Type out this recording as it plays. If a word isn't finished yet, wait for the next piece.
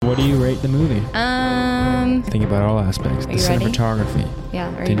What do you rate the movie? Think about all aspects. The cinematography. Yeah.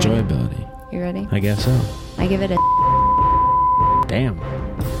 The enjoyability. You ready? I guess so. I give it a... Damn.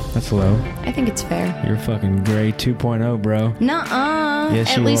 That's low. I think it's fair. You're fucking grade 2.0, bro. Nuh-uh.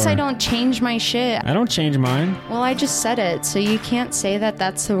 Yes, At least are. I don't change my shit. I don't change mine. Well, I just said it, so you can't say that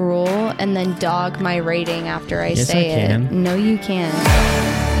that's the rule and then dog my rating after I say Yes, I can. it. No, you can't.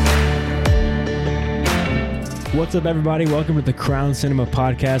 What's up, everybody? Welcome to the Crown Cinema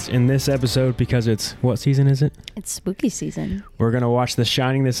Podcast. In this episode, because it's... What season is it? It's spooky season. We're going to watch The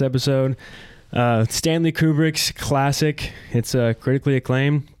Shining this episode. Stanley Kubrick's classic. It's critically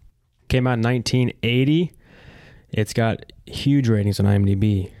acclaimed. Came out in 1980. It's got huge ratings on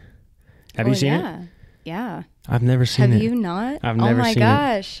IMDb. Have you seen it? Yeah. I've never seen it. Have you not? I've never seen it. Oh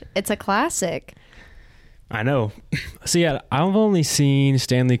my gosh. It's a classic. I know. See, I've only seen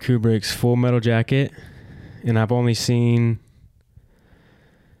Stanley Kubrick's Full Metal Jacket, and I've only seen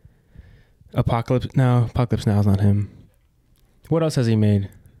Apocalypse. No, Apocalypse Now is not him. What else has he made?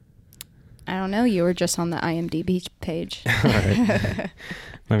 I don't know. You were just on the IMDb page. All right.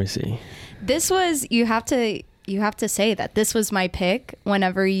 Let me see. This was, you have to say that this was my pick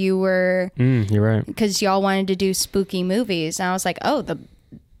whenever you were, you're right. because y'all wanted to do spooky movies. And I was like, oh,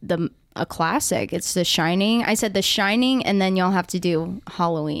 a classic. It's The Shining. I said The Shining, and then y'all have to do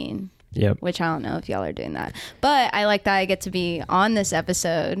Halloween. Yep. Which I don't know if y'all are doing that. But I like that I get to be on this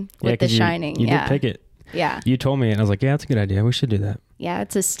episode with The Shining. You did pick it. Yeah. You told me it, and I was like, yeah, that's a good idea. We should do that. Yeah,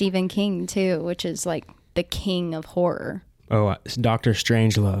 it's a Stephen King, too, which is like the king of horror. Oh, it's Dr.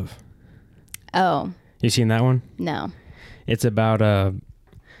 Strangelove. Oh. You seen that one? No. It's about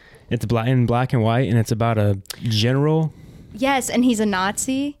it's in black and white, and it's about a general. Yes, and he's a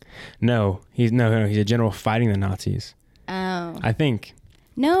Nazi? No, he's a general fighting the Nazis. Oh. I think.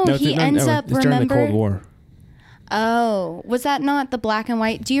 No, he ends up, it's during the Cold War. Oh, was that not the black and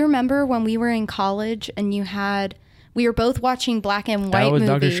white? Do you remember when we were in college and we were both watching black and white movies?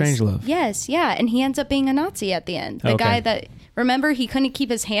 That was Dr. Strangelove. Yes, yeah, and he ends up being a Nazi at the end. The guy that, remember, he couldn't keep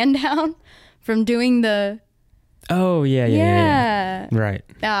his hand down from doing the... Oh, yeah. Right.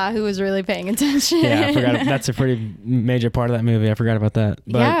 Who was really paying attention. Yeah, I forgot. That's a pretty major part of that movie. I forgot about that.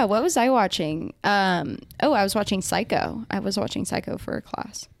 But yeah, what was I watching? I was watching Psycho. I was watching Psycho for a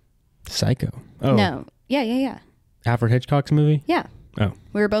class. Psycho? Oh. No. Yeah. Alfred Hitchcock's movie? Yeah. Oh.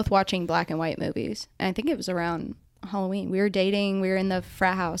 We were both watching black and white movies. And I think it was around Halloween. We were dating. We were in the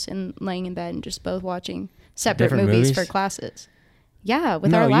frat house and laying in bed and just both watching separate movies for classes. Yeah,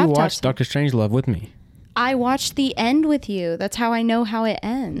 with our laptops. No, you watched Dr. Strangelove with me. I watched the end with you. That's how I know how it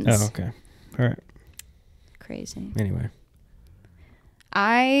ends. Oh, okay. All right. Crazy. Anyway.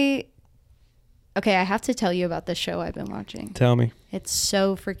 I have to tell you about the show I've been watching. Tell me. It's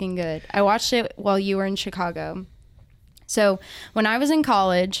so freaking good. I watched it while you were in Chicago. So when I was in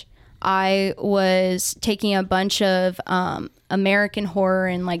college, I was taking a bunch of American horror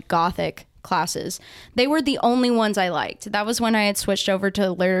and like Gothic classes. They were the only ones I liked. That was when I had switched over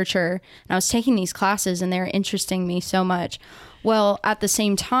to literature, and I was taking these classes and they were interesting me so much. Well, at the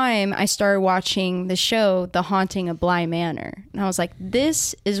same time, I started watching the show The Haunting of Bly Manor, and I was like,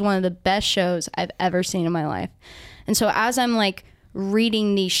 this is one of the best shows I've ever seen in my life. And so as I'm like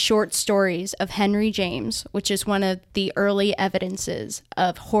reading these short stories of Henry James, which is one of the early evidences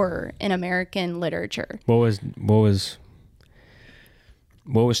of horror in American literature. What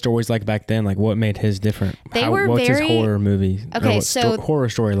was stories like back then? Like, what made his different? What's his horror movie? Okay, so horror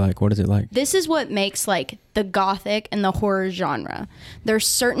story like? What is it like? This is what makes like the Gothic and the horror genre. There's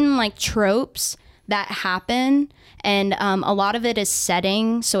certain like tropes that happen, and a lot of it is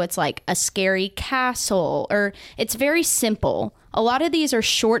setting. So it's like a scary castle, or it's very simple. A lot of these are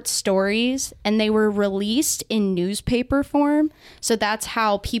short stories, and they were released in newspaper form. So that's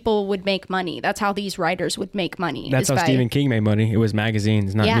how people would make money. That's how these writers would make money. That's how Stephen King made money. It was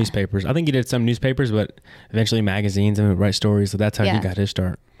magazines, not newspapers. I think he did some newspapers, but eventually magazines and would write stories. So that's how he got his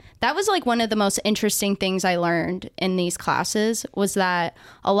start. That was like one of the most interesting things I learned in these classes, was that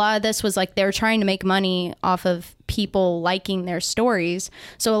a lot of this was like they were trying to make money off of people liking their stories.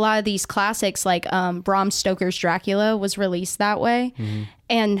 So a lot of these classics like Bram Stoker's Dracula was released that way. Mm-hmm.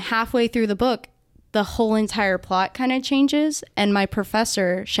 And halfway through the book, the whole entire plot kind of changes. And my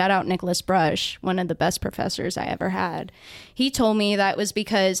professor, shout out Nicholas Brush, one of the best professors I ever had, he told me that was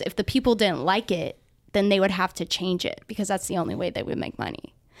because if the people didn't like it, then they would have to change it, because that's the only way they would make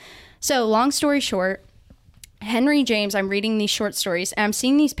money. So long story short, Henry James, I'm reading these short stories and I'm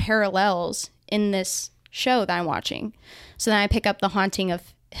seeing these parallels in this show that I'm watching. So then I pick up The Haunting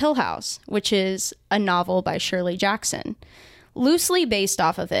of Hill House, which is a novel by Shirley Jackson. Loosely based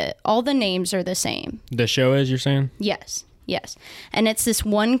off of it. All the names are the same. The show is, you're saying? Yes. Yes. And it's this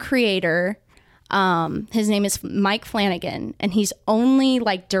one creator. His name is Mike Flanagan, and he's only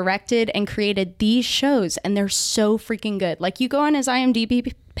like directed and created these shows, and they're so freaking good. Like, you go on his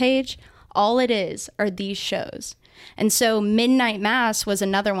IMDb page, all it is are these shows. And so Midnight Mass was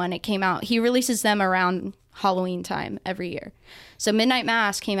another one. It came out. He releases them around Halloween time every year. So Midnight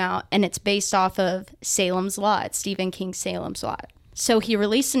Mass came out, and it's based off of Salem's Lot, Stephen King's Salem's Lot. So he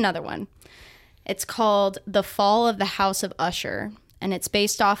released another one. It's called The Fall of the House of Usher, and it's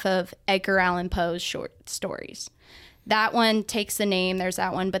based off of Edgar Allan Poe's short stories. That one takes the name, there's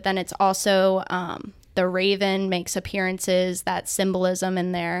that one, but then it's also the Raven makes appearances, that symbolism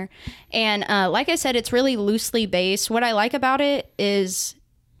in there. And like I said, it's really loosely based. What I like about it is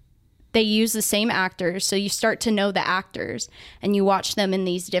they use the same actors, so you start to know the actors, and you watch them in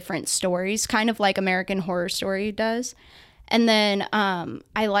these different stories, kind of like American Horror Story does. And then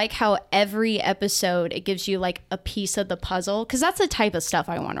I like how every episode, it gives you like a piece of the puzzle, because that's the type of stuff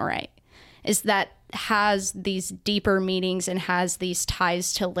I want to write, is that has these deeper meanings and has these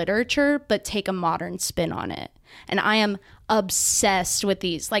ties to literature, but take a modern spin on it. And I am obsessed with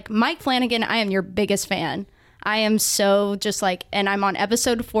these. Like, Mike Flanagan, I am your biggest fan. I am so just like, and I'm on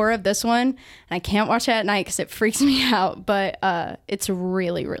episode 4 of this one, and I can't watch it at night because it freaks me out, but it's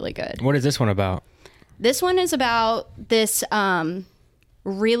really, really good. What is this one about? This one is about this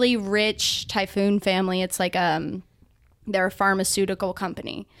really rich typhoon family. It's like they're a pharmaceutical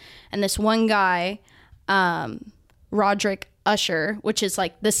company. And this one guy, Roderick Usher, which is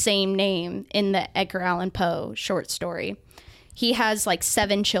like the same name in the Edgar Allan Poe short story, he has like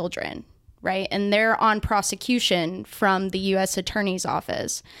 7 children, right? And they're on prosecution from the U.S. Attorney's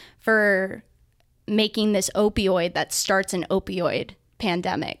Office for making this opioid that starts an opioid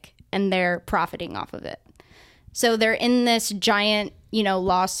pandemic, and they're profiting off of it. So they're in this giant,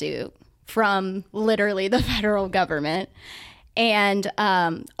 lawsuit from literally the federal government, and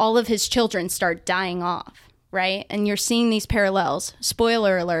all of his children start dying off, right? And you're seeing these parallels.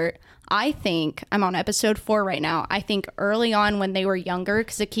 Spoiler alert, I think, I'm on episode 4 right now, I think early on when they were younger,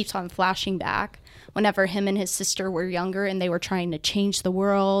 because it keeps on flashing back, whenever him and his sister were younger and they were trying to change the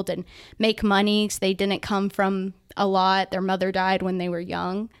world and make money, because they didn't come from a lot. Their mother died when they were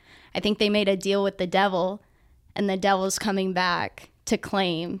young. I think they made a deal with the devil, and the devil's coming back to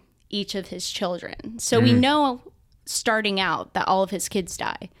claim each of his children. So we know starting out that all of his kids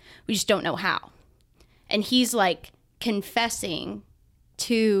die. We just don't know how. And he's like confessing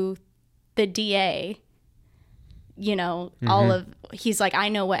to the DA, he's like, I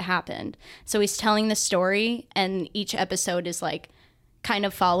know what happened. So he's telling the story, and each episode is like kind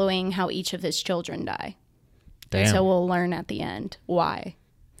of following how each of his children die. Damn. And so we'll learn at the end why.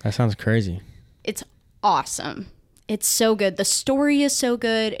 That sounds crazy. It's awesome. It's so good. The story is so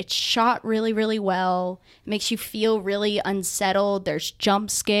good. It's shot really, really well. It makes you feel really unsettled. There's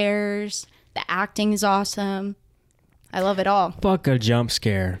jump scares. The acting is awesome. I love it all. Fuck a jump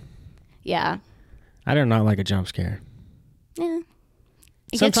scare. Yeah. I do not like a jump scare. Yeah.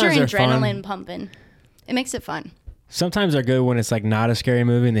 It Sometimes gets your they're adrenaline fun. pumping. It makes it fun. Sometimes they're good when it's like not a scary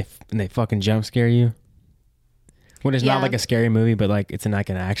movie and they fucking jump scare you. When it's not like a scary movie, but like it's like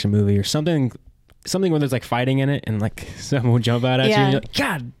an action movie or something where there's like fighting in it and like someone will jump out at you and you're like,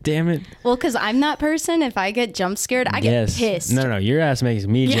 God damn it. Well, because I'm that person. If I get jump scared, I get pissed. No, your ass makes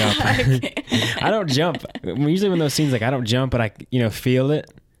me jump. I don't jump. Usually when those scenes, like I don't jump, but I, feel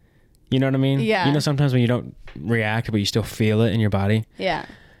it. You know what I mean? Yeah. Sometimes when you don't react, but you still feel it in your body. Yeah.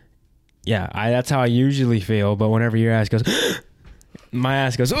 Yeah, that's how I usually feel. But whenever your ass goes, my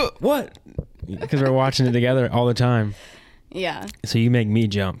ass goes, oh, what? Because we're watching it together all the time. Yeah. So you make me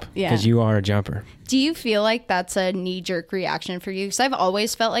jump because you are a jumper. Do you feel like that's a knee-jerk reaction for you? Because I've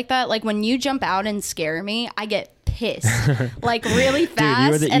always felt like that. Like when you jump out and scare me, I get pissed, like really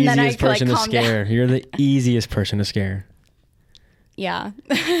fast. Dude, you're the and easiest then I person to calm scare. down. You're the easiest person to scare. Yeah.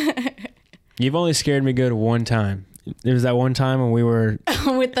 You've only scared me good one time. There was that one time when we were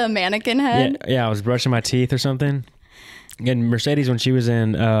with the mannequin head. Yeah, I was brushing my teeth or something. And Mercedes, when she was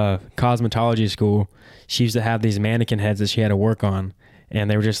in cosmetology school, she used to have these mannequin heads that she had to work on.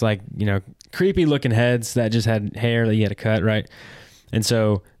 And they were just like, creepy looking heads that just had hair that you had to cut, right? And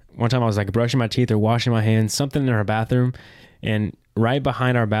so one time I was like brushing my teeth or washing my hands, something in our bathroom. And right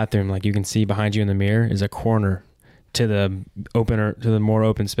behind our bathroom, like you can see behind you in the mirror, is a corner to the more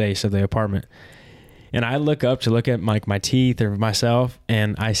open space of the apartment. And I look up to look at my teeth or myself,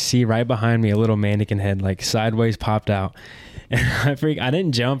 and I see right behind me a little mannequin head, like sideways popped out. And I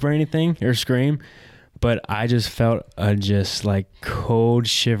didn't jump or anything or scream, but I just felt a just like cold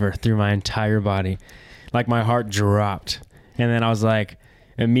shiver through my entire body. Like my heart dropped. And then I was like,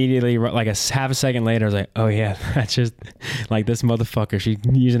 immediately, like half a second later, I was like, oh yeah, that's just like this motherfucker. She's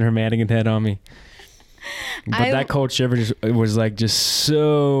using her mannequin head on me. But that cold shiver it was like just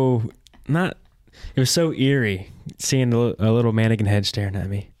so not. It was so eerie seeing a little mannequin head staring at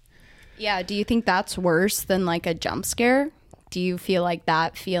me. Yeah. Do you think that's worse than like a jump scare? Do you feel like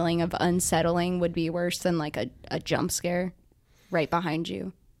that feeling of unsettling would be worse than like a jump scare right behind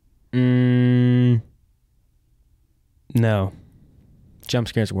you? No. Jump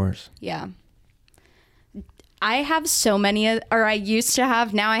scare's worse. Yeah. I have so many, or I used to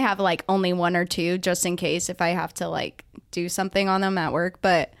have, now I have like only one or two just in case if I have to like do something on them at work.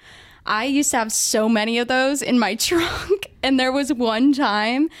 But I used to have so many of those in my trunk. And there was one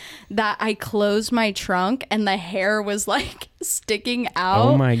time that I closed my trunk and the hair was like sticking out.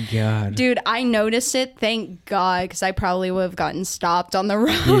 Oh my God. Dude, I noticed it. Thank God. Because I probably would have gotten stopped on the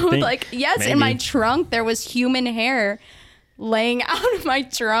road. Like, yes, maybe. In my trunk, there was human hair laying out of my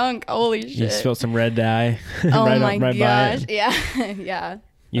trunk. Holy shit. You spilled some red dye. Oh right my gosh. By it. Yeah. Yeah.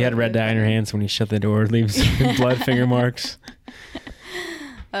 You had red dye in your hands when you shut the door, leaves blood finger marks.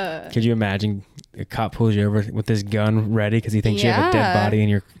 Could you imagine a cop pulls you over with this gun ready because he thinks you have a dead body in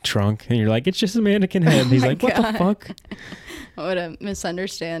your trunk, and you're like, it's just a mannequin head. And he's like, what the fuck? What a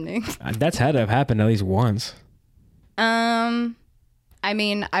misunderstanding. That's had to have happened at least once. I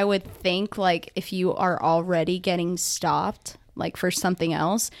mean, I would think like if you are already getting stopped like for something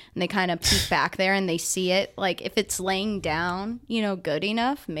else and they kind of peek back there and they see it, like if it's laying down, good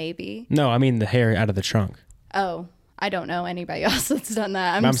enough, maybe. No, I mean the hair out of the trunk. Oh, I don't know anybody else that's done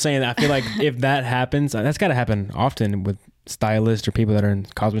that. I'm saying I feel like if that happens, that's got to happen often with stylists or people that are in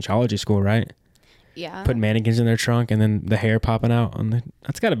cosmetology school, right? Yeah. Put mannequins in their trunk and then the hair popping out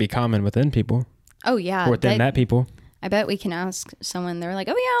that's got to be common within people. Oh yeah. Or within that people. I bet we can ask someone. They're like,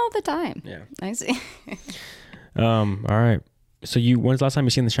 oh yeah, all the time. Yeah. I see. All right. So when's the last time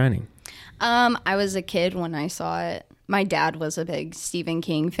you seen The Shining? I was a kid when I saw it. My dad was a big Stephen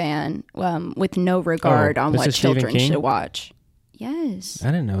King fan, with no regard on what children should watch. Yes.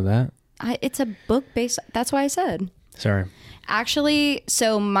 I didn't know that. It's a book based. That's why I said. Sorry. Actually,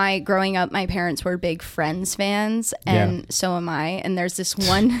 so growing up, my parents were big Friends fans, and so am I. And there's this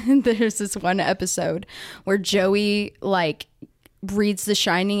one episode where Joey like reads The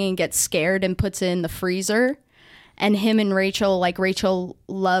Shining and gets scared and puts it in the freezer. And him and Rachel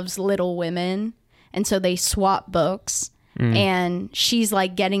loves Little Women. And so they swap books and she's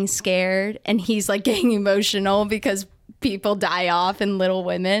like getting scared and he's like getting emotional because people die off in Little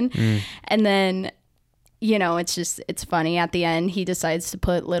Women. And then, it's funny. At the end, he decides to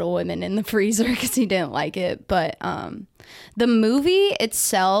put Little Women in the freezer because he didn't like it. But the movie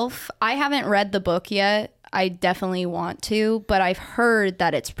itself, I haven't read the book yet. I definitely want to, but I've heard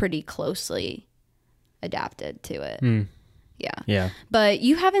that it's pretty closely adapted to it. Yeah. But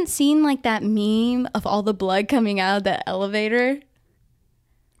you haven't seen like that meme of all the blood coming out of the elevator?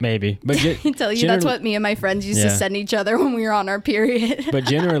 Maybe. But I tell you, that's what me and my friends used to send each other when we were on our period. But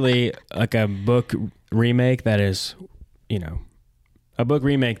generally, like a book remake that is, a book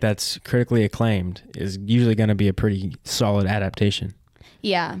remake that's critically acclaimed is usually going to be a pretty solid adaptation.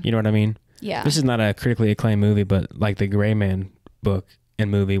 Yeah. You know what I mean? Yeah. This is not a critically acclaimed movie, but like the Gray Man book and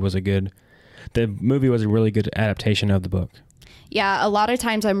movie the movie was a really good adaptation of the book. Yeah, a lot of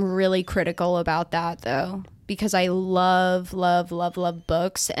times I'm really critical about that though, because I love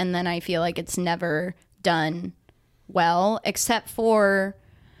books, and then I feel like it's never done well, except for,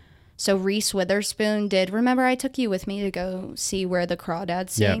 so Reese Witherspoon remember I took you with me to go see Where the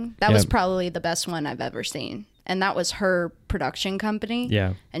Crawdads Sing? That was probably the best one I've ever seen. And that was her production company.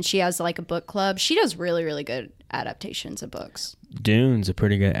 Yeah. And she has like a book club. She does really, really good adaptations of books. Dune's a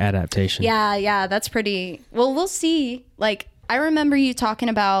pretty good adaptation. Yeah, that's pretty, well, we'll see. Like, I remember you talking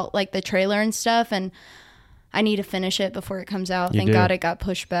about like the trailer and stuff, and I need to finish it before it comes out. Thank God it got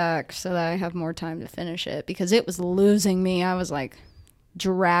pushed back so that I have more time to finish it, because it was losing me. I was like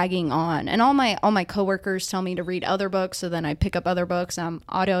dragging on, and all my coworkers tell me to read other books, so then I pick up other books. I'm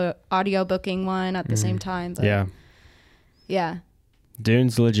audio booking one at the same time. But yeah.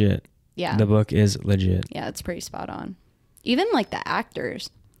 Dune's legit. Yeah. The book is legit. Yeah, it's pretty spot on. Even like the actors.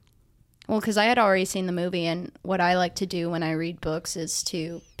 Well, because I had already seen the movie, and what I like to do when I read books is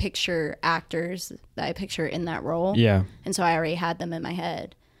to picture actors that I picture in that role. Yeah. And so I already had them in my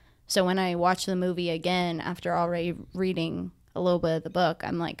head. So when I watch the movie again after already reading a little bit of the book,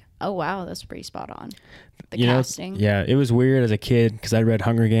 I'm like, oh, wow, that's pretty spot on. The casting. Yeah, it was weird as a kid because I read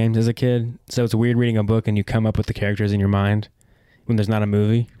Hunger Games as a kid. So it's weird reading a book and you come up with the characters in your mind when there's not a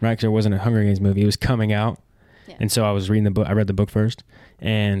movie, right? Because there wasn't a Hunger Games movie. It was coming out. Yeah. And so I was reading the book. I read the book first.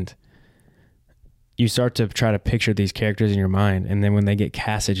 And you start to try to picture these characters in your mind, and then when they get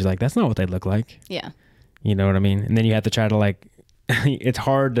casted, you're like, that's not what they look like. Yeah. You know what I mean? And then you have to try to like, it's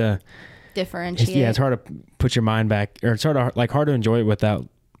hard to differentiate. It's hard to put your mind back, or it's hard to enjoy it without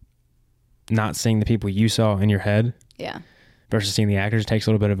not seeing the people you saw in your head. Yeah. Versus seeing the actors. It takes a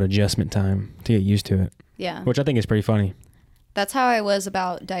little bit of adjustment time to get used to it. Yeah. Which I think is pretty funny. That's how I was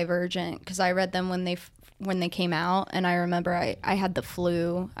about Divergent, because I read them when they came out, and I remember I had the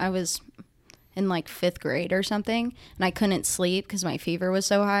flu. I was in like 5th grade or something, and I couldn't sleep because my fever was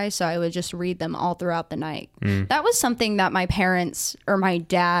so high, so I would just read them all throughout the night. That was something that my parents or my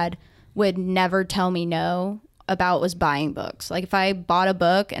dad would never tell me no about, was buying books. Like if I bought a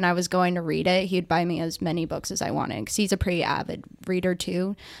book and I was going to read it, he'd buy me as many books as I wanted, because he's a pretty avid reader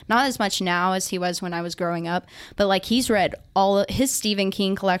too. Not as much now as he was when I was growing up, but like he's read his Stephen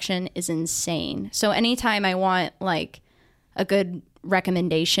King collection is insane. So anytime I want like a good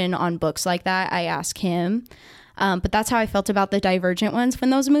recommendation on books like that, I ask him. But that's how I felt about the Divergent ones.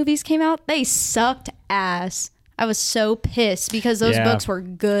 When those movies came out, they sucked ass. I was so pissed because those books were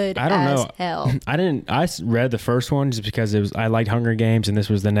good as hell. I read the first one just because I liked Hunger Games, and this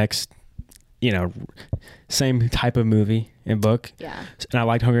was the next, same type of movie and book. Yeah. And I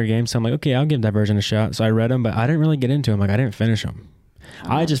liked Hunger Games, so I'm like, okay, I'll give Divergent a shot. So I read them, but I didn't really get into them. Like I didn't finish them.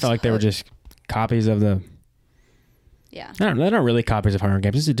 I just felt like they were just copies of the... Yeah. They're not really copies of Hunger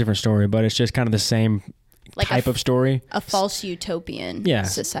Games. It's a different story, but it's just kind of the same like type of story. A false utopian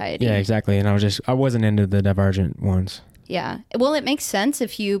society. Yeah, exactly. And I wasn't into the Divergent ones. Yeah. Well, it makes sense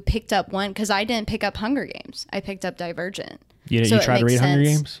if you picked up one, because I didn't pick up Hunger Games. I picked up Divergent. You tried to read Hunger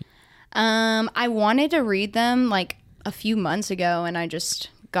Games? I wanted to read them like a few months ago, and I just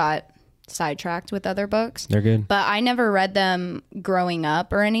got sidetracked with other books. They're good. But I never read them growing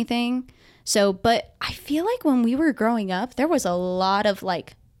up or anything. So, but I feel like when we were growing up, there was a lot of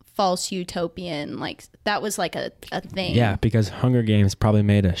like false utopian, like that was like a thing. Yeah, because Hunger Games probably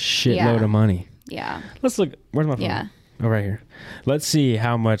made a shitload of money. Yeah. Let's look. Where's my phone? Yeah. Oh, right here. Let's see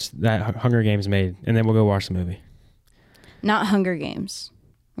how much that Hunger Games made, and then we'll go watch the movie. Not Hunger Games.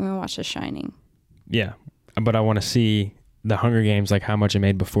 I'm going to watch The Shining. Yeah, but I want to see the Hunger Games, like how much it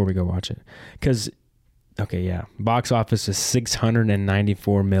made before we go watch it. Because, okay, yeah. Box office is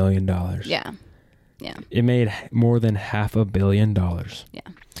 $694 million. Yeah. Yeah. It made more than $500 million. Yeah.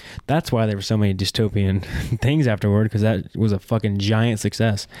 That's why there were so many dystopian things afterward, because that was a fucking giant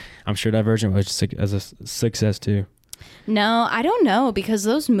success. I'm sure Divergent was as a success too. No, I don't know, because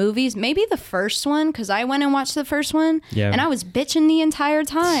those movies, maybe the first one, because I went and watched the first one, and I was bitching the entire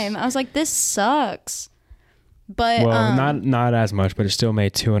time. I was like, this sucks. But not as much, but it still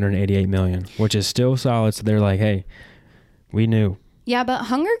made $288 million, which is still solid. So they're like, hey, we knew. Yeah, but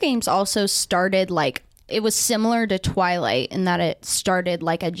Hunger Games also started like, it was similar to Twilight in that it started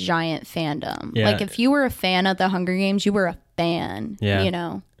like a giant fandom. Yeah. Like if you were a fan of the Hunger Games, you were a fan.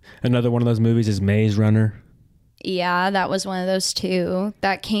 Yeah. Another one of those movies is Maze Runner. Yeah, that was one of those too.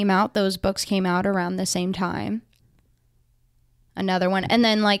 Those books came out around the same time. Another one. And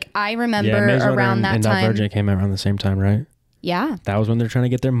then like I remember around that time. And Divergent came out around the same time, right? Yeah. That was when they're trying to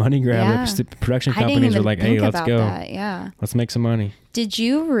get their money grabbed. Yeah. The production companies were like, hey, let's go. Yeah. Let's make some money. Did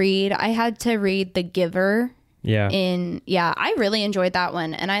you read, I had to read The Giver. Yeah. I really enjoyed that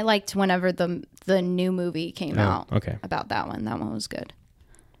one. And I liked whenever the new movie came out. Okay. About that one. That one was good.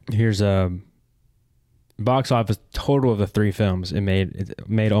 Here's a box office total of the 3 films. It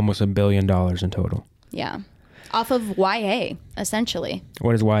made almost $1 billion in total. Yeah. Off of YA, essentially.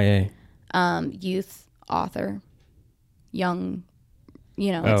 What is YA? Youth author. Young,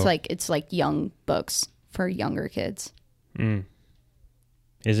 it's like young books for younger kids.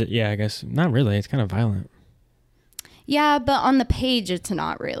 Is it? Yeah, I guess not really. It's kind of violent. Yeah, but on the page, it's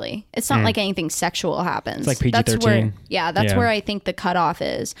not really. It's not like anything sexual happens. It's like PG-13. That's where I think the cutoff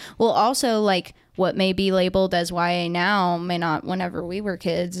is. Well, also like what may be labeled as YA now may not. Whenever we were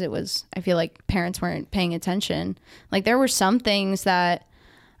kids, I feel like parents weren't paying attention. Like there were some things that.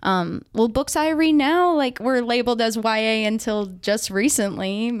 Books I read now, like, were labeled as YA until just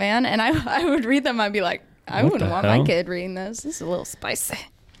recently, man. And I would read them. I'd be like, I wouldn't want my kid reading this. This is a little spicy.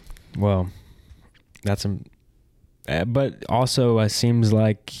 Well, that's some, but also it seems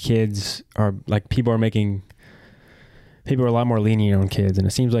like kids are like people are a lot more lenient on kids, and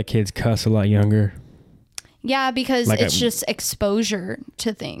it seems like kids cuss a lot younger. Yeah, because like it's just exposure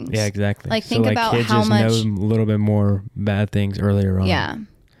to things. Yeah, exactly. Like think about kids how just much know a little bit more bad things earlier on. Yeah.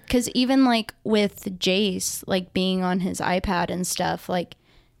 Because even like with Jace, like being on his iPad and stuff, like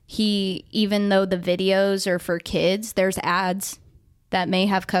even though the videos are for kids, there's ads that may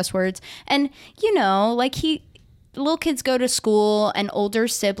have cuss words. And, like little kids go to school and older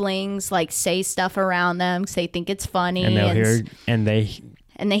siblings like say stuff around them because they think it's funny, and they'll hear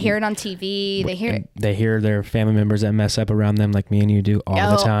they hear it on TV. They hear their family members that mess up around them, like me and you do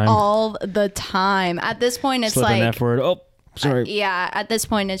all the time. All the time. At this point, it's Slip like an F word. Oh, sorry. Yeah. At this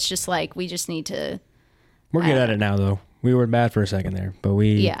point, it's just like we just need to. We're good at it now, though. We were bad for a second there, but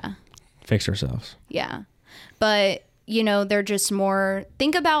we fixed ourselves. Yeah, but they're just more.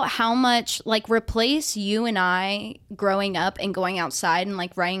 Think about how much like replace you and I growing up and going outside and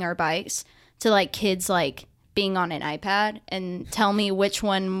like riding our bikes to like kids like being on an iPad, and tell me which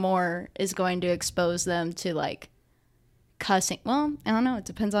one more is going to expose them to like cussing. Well, I don't know. It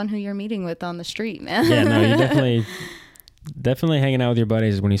depends on who you're meeting with on the street, man. Yeah, no, you definitely hanging out with your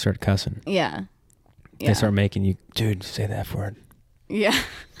buddies when you start cussing. Yeah. They start making you, dude, say that F word. Yeah.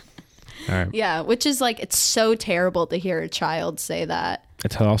 All right. Yeah, which is like, it's so terrible to hear a child say that.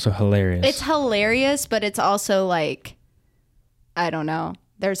 It's also hilarious. It's hilarious, but it's also like, I don't know.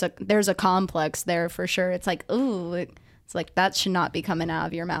 There's a complex there for sure. It's like, ooh, it's like that should not be coming out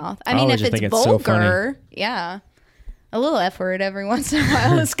of your mouth. I mean, if it's vulgar, yeah, a little F word every once in a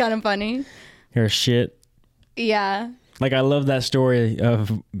while is kind of funny. You're a shit. Yeah. Like I love that story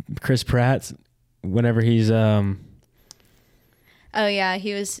of Chris Pratt whenever he's Oh yeah,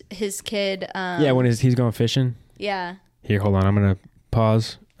 he was his kid. Yeah, when he's going fishing. Yeah. Here, hold on. I'm gonna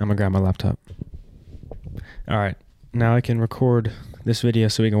pause. I'm gonna grab my laptop. All right, now I can record this video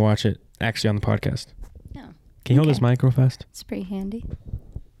so we can watch it actually on the podcast. Yeah. Can you hold this mic real fast? It's pretty handy.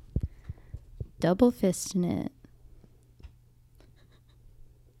 Double fisting it.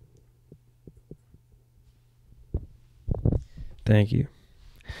 Thank you.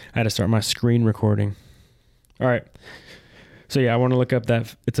 I had to start my screen recording. All right. So yeah, I want to look up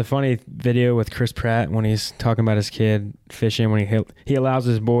that. It's a funny video with Chris Pratt when he's talking about his kid fishing. When he allows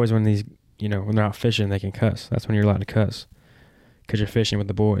his boys when when they're out fishing, they can cuss. That's when you're allowed to cuss because you're fishing with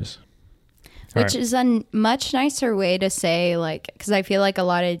the boys. Which is a much nicer way to say, like, because I feel like a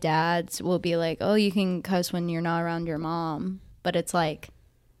lot of dads will be like, oh, you can cuss when you're not around your mom. But it's like,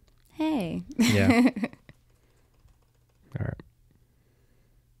 hey. Yeah. All right.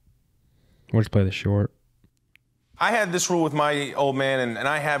 We'll just play the short. I had this rule with my old man, and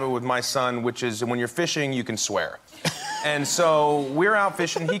I have it with my son, which is when you're fishing, you can swear. And so we're out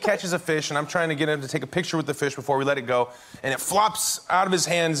fishing. He catches a fish, and I'm trying to get him to take a picture with the fish before we let it go. And it flops out of his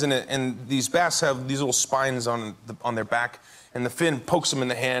hands, and these bass have these little spines on their back. And the fin pokes him in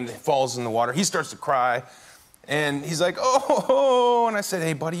the hand, falls in the water. He starts to cry. And he's like, oh. And I said,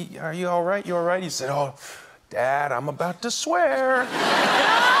 hey, buddy, are you all right? You all right? He said, oh, Dad, I'm about to swear.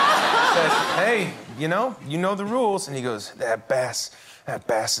 I said, hey, you know the rules. And he goes, that bass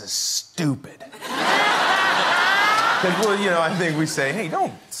is stupid. Because, I think we say, hey,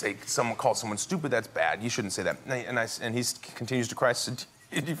 don't say someone calls someone stupid. That's bad. You shouldn't say that. And he continues to cry. I said,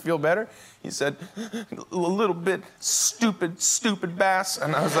 did you feel better? He said, a little bit stupid bass.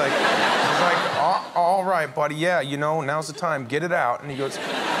 And I was like, all right, buddy. Yeah, now's the time. Get it out. And he goes,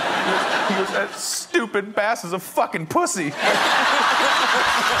 that stupid bass is a fucking pussy.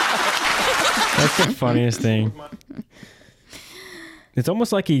 That's the funniest thing. It's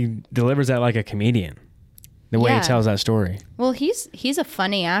almost like he delivers that like a comedian. The way he tells that story. Well, he's a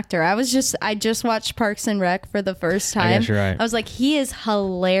funny actor. I just watched Parks and Rec for the first time. I guess you're right. I was like, he is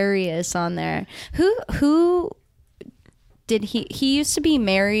hilarious on there. Who did he used to be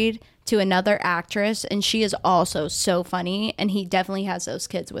married to another actress, and she is also so funny, and he definitely has those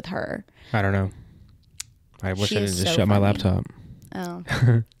kids with her. I don't know. I wish I didn't just shut my laptop. Oh,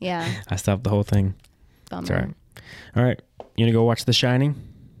 yeah. I stopped the whole thing. Bummer. It's all right. All right. You gonna go watch The Shining?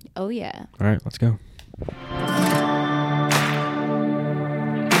 Oh, yeah. All right, let's go.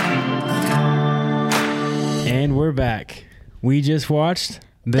 And we're back. We just watched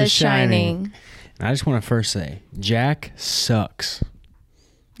The Shining. And I just want to first say, Jack sucks.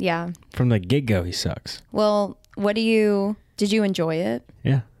 Yeah. From the get-go, he sucks. Well, did you enjoy it?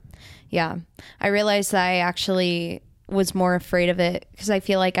 Yeah. Yeah. I realized that I actually was more afraid of it because I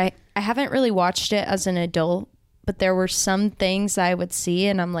feel like I haven't really watched it as an adult, but there were some things I would see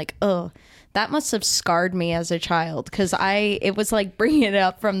and I'm like, oh, that must have scarred me as a child because it was like bringing it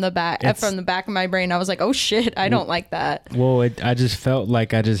up from the back of my brain. I was like, oh shit, I don't like that. Well, I just felt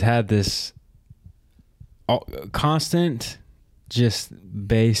like I just had this constant just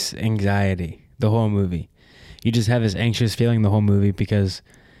base anxiety the whole movie. You just have this anxious feeling the whole movie because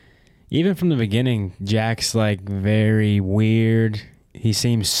even from the beginning, Jack's like very weird. He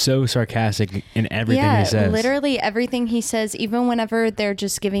seems so sarcastic in everything he says. Yeah, literally everything he says, even whenever they're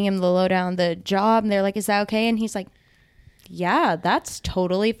just giving him the lowdown, the job, and they're like, is that okay? And he's like, yeah, that's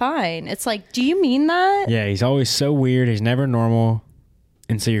totally fine. It's like, do you mean that? Yeah, he's always so weird. He's never normal.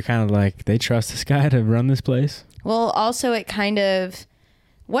 And so you're kind of like, they trust this guy to run this place? Well, also it kind of,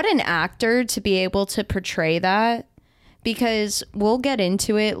 what an actor to be able to portray that, because we'll get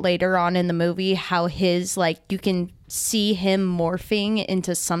into it later on in the movie, how his, like, you can see him morphing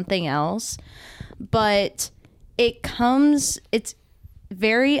into something else, but it's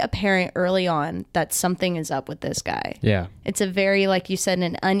very apparent early on that something is up with this guy. Yeah. It's a very, like you said,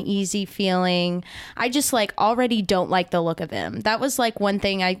 an uneasy feeling. I just like already don't like the look of him. That was like one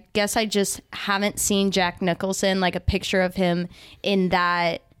thing. I guess I just haven't seen Jack Nicholson, like a picture of him in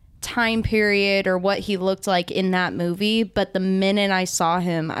that time period or what he looked like in that movie. But the minute I saw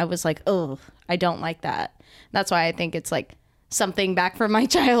him, I was like, oh, I don't like that. That's why I think it's like something back from my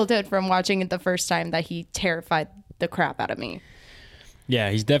childhood from watching it the first time that he terrified the crap out of me. Yeah,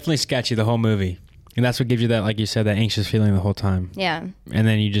 he's definitely sketchy the whole movie. And that's what gives you that, like you said, that anxious feeling the whole time. Yeah. And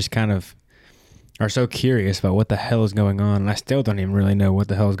then you just kind of are so curious about what the hell is going on. And I still don't even really know what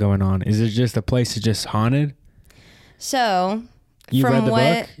the hell is going on. Is it just the place is just haunted? So, you read the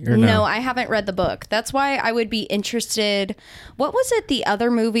book? Or no, I haven't read the book. That's why I would be interested. What was it, the other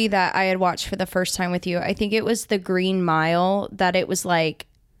movie that I had watched for the first time with you? I think it was The Green Mile, that it was like,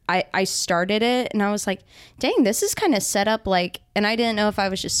 I started it and I was like, dang, this is kind of set up like, and I didn't know if I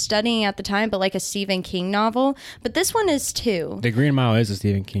was just studying at the time, but like a Stephen King novel. But this one is too. The Green Mile is a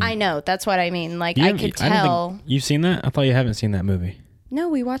Stephen King. I know. That's what I mean. Like, I could tell. You've seen that? I thought you haven't seen that movie. No,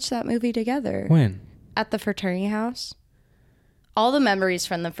 we watched that movie together. When? At the fraternity house. All the memories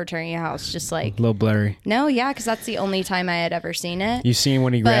from the fraternity house, just like. A little blurry. No, yeah, because that's the only time I had ever seen it. You seen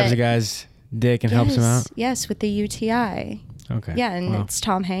when he grabs a guy's dick and helps him out? Yes, with the UTI. Okay. Yeah, and it's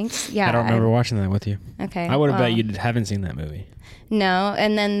Tom Hanks. Yeah. I don't remember watching that with you. Okay. I would have bet you haven't seen that movie. No,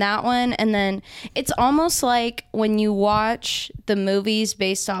 and then that one, and then it's almost like when you watch the movies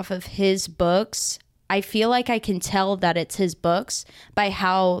based off of his books, I feel like I can tell that it's his books by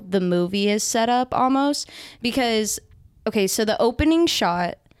how the movie is set up almost. Because, okay, so the opening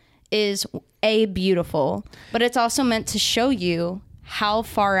shot is beautiful, but it's also meant to show you how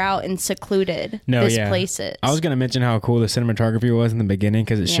far out and secluded this place is. I was going to mention how cool the cinematography was in the beginning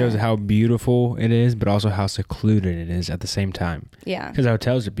because it shows how beautiful it is, but also how secluded it is at the same time. Yeah. Because the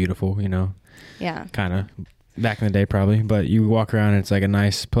hotels are beautiful, you know. Yeah. Kind of. Back in the day, probably. But you walk around and it's like a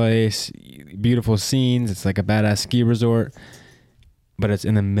nice place, beautiful scenes. It's like a badass ski resort, but it's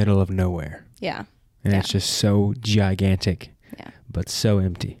in the middle of nowhere. Yeah. And it's just so gigantic, but so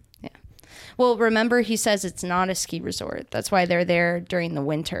empty. Well, remember, he says it's not a ski resort. That's why they're there during the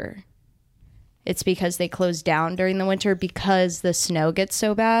winter. It's because they close down during the winter because the snow gets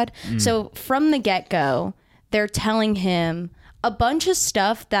so bad. So from the get-go, they're telling him a bunch of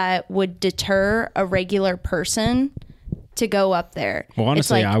stuff that would deter a regular person to go up there. Well,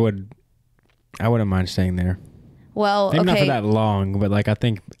 honestly, I wouldn't mind staying there. Well, maybe not for that long, but like I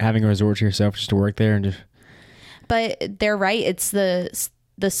think having a resort to yourself just to work there and just. But they're right. It's the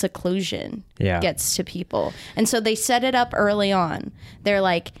seclusion gets to people. And so they set it up early on. They're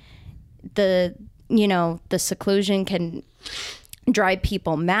like, the seclusion can drive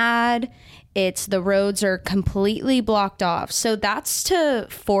people mad. The roads are completely blocked off. So that's to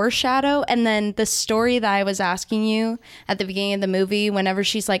foreshadow. And then the story that I was asking you at the beginning of the movie, whenever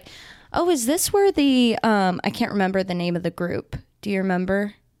she's like, oh, is this where the, I can't remember the name of the group. Do you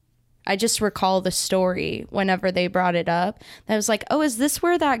remember? I just recall the story whenever they brought it up. I was like, oh, is this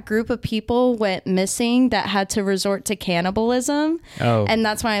where that group of people went missing that had to resort to cannibalism? Oh. And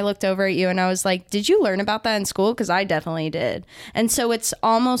that's when I looked over at you and I was like, did you learn about that in school? Because I definitely did. And so it's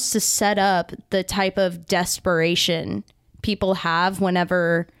almost to set up the type of desperation people have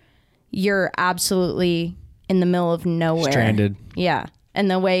whenever you're absolutely in the middle of nowhere. Stranded. Yeah.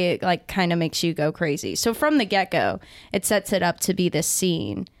 And the way it like kind of makes you go crazy. So from the get-go, it sets it up to be this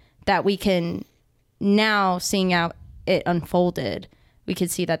scene that we can now, seeing how it unfolded, we could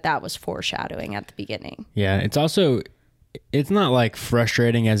see that was foreshadowing at the beginning. Yeah, it's not like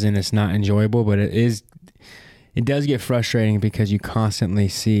frustrating as in it's not enjoyable, but it does get frustrating because you constantly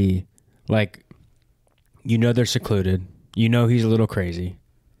see, like, they're secluded, he's a little crazy,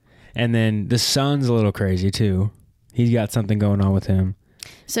 and then the son's a little crazy too. He's got something going on with him.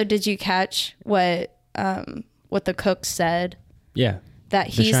 So did you catch what the cook said? Yeah. That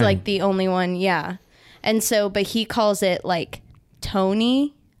he's like the only one, and so, but he calls it like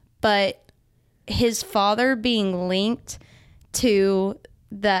Tony, but his father being linked to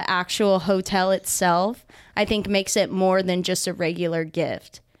the actual hotel itself, I think makes it more than just a regular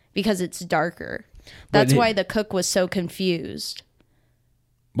gift because it's darker. That's why the cook was so confused.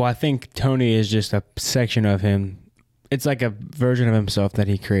 Well, I think Tony is just a section of him It's like a version of himself that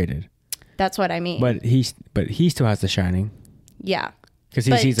he created. That's what I mean. But he still has the shining. Yeah. Because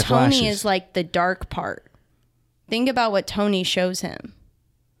he sees the flashes. Tony is like the dark part. Think about what Tony shows him.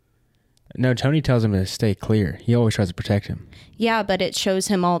 No, Tony tells him to stay clear. He always tries to protect him. Yeah, but it shows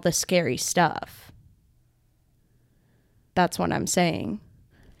him all the scary stuff. That's what I'm saying.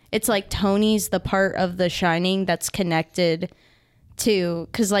 It's like Tony's the part of the shining that's connected to,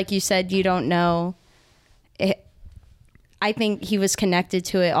 because like you said, you don't know it. I think he was connected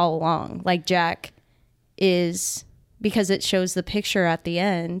to it all along. Like Jack is, because it shows the picture at the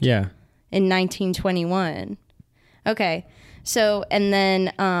end. Yeah. In 1921. Okay. So, and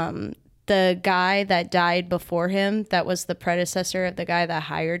then the guy that died before him, that was the predecessor of the guy that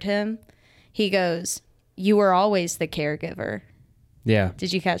hired him, he goes, "You were always the caregiver." Yeah.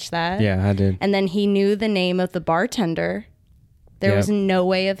 Did you catch that? Yeah, I did. And then he knew the name of the bartender. There was no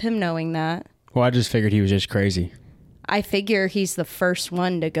way of him knowing that. Well, I just figured he was just crazy. I figure he's the first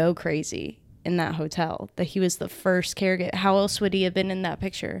one to go crazy in that hotel. That he was the first caregiver. How else would he have been in that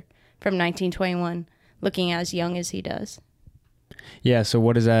picture from 1921, looking as young as he does? Yeah, so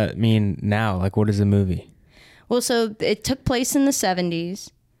what does that mean now? Like, what is the movie? Well, so it took place in the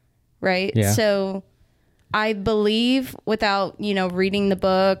 70s, right? Yeah. So I believe, without, reading the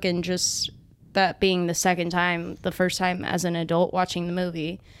book and just that being the first time as an adult watching the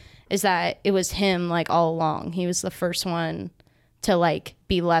movie, is that it was him like all along. He was the first one to like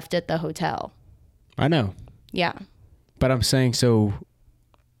be left at the hotel. I know. Yeah. But I'm saying, so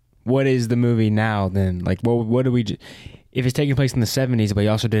what is the movie now then? Like, what do we... If it's taking place in the 70s, but he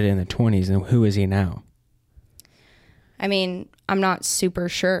also did it in the 20s, then who is he now? I mean, I'm not super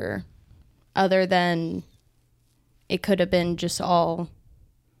sure, other than it could have been just all...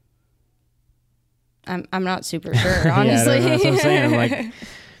 I'm not super sure, honestly. Yeah, that's what I'm saying. I'm like a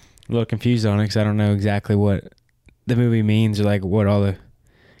little confused on it because I don't know exactly what the movie means or like what all the...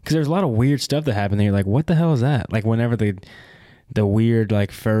 Because there's a lot of weird stuff that happened there. You're like, what the hell is that? Like whenever the weird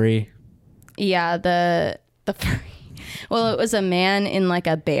like furry... Yeah, the furry... Well, it was a man in like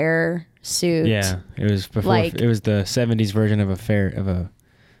a bear suit. Yeah, it was before. It was the 70s version of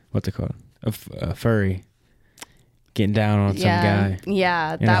what's it called? A furry getting down on some guy.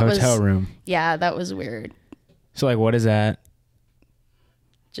 Yeah, in a hotel room. Yeah, that was weird. So like, what is that?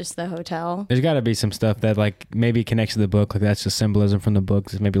 Just the hotel. There's got to be some stuff that like maybe connects to the book. Like that's just symbolism from the book.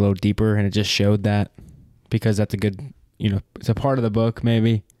 It's maybe a little deeper, and it just showed that because that's a good, it's a part of the book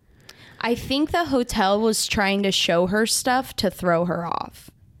maybe. I think the hotel was trying to show her stuff to throw her off.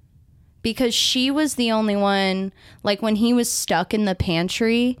 Because she was the only one, like when he was stuck in the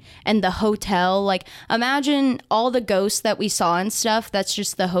pantry and the hotel, like imagine all the ghosts that we saw and stuff, that's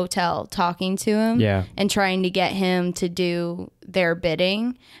just the hotel talking to him. Yeah. And trying to get him to do their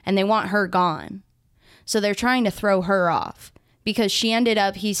bidding. And they want her gone. So they're trying to throw her off. Because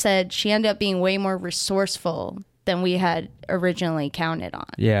he said she ended up being way more resourceful than we had originally counted on.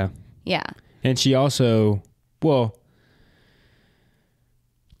 Yeah. Yeah. And she also,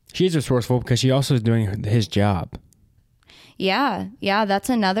 she's resourceful because she also is doing his job. Yeah. Yeah. That's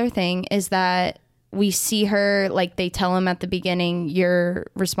another thing is that we see her, like they tell him at the beginning, you're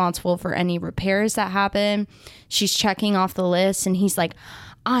responsible for any repairs that happen. She's checking off the list and he's like,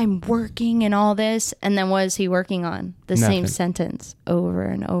 I'm working and all this. And then what is he working on? The same sentence over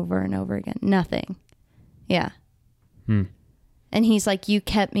and over and over again. Nothing. Yeah. And he's like, you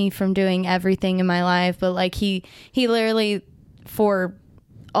kept me from doing everything in my life. But like he literally for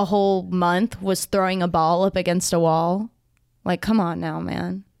a whole month was throwing a ball up against a wall. Like, come on now,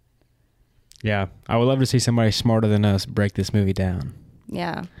 man. Yeah. I would love to see somebody smarter than us break this movie down.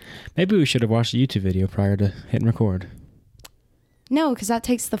 Yeah. Maybe we should have watched a YouTube video prior to hitting record. No, because that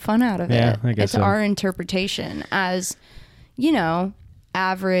takes the fun out of it. I guess it's so. Our interpretation as,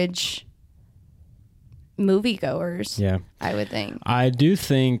 average moviegoers. Yeah. I would think. I do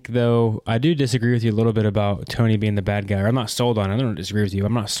think, though, I do disagree with you a little bit about Tony being the bad guy. I'm not sold on it. I don't disagree with you.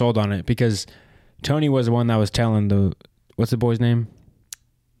 I'm not sold on it because Tony was the one that was telling what's the boy's name?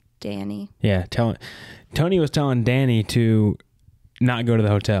 Danny. Yeah. Tony was telling Danny to not go to the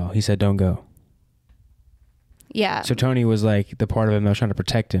hotel. He said, don't go. Yeah. So Tony was like the part of him that was trying to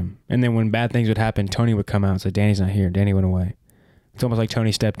protect him. And then when bad things would happen, Tony would come out and say, Danny's not here. Danny went away. It's almost like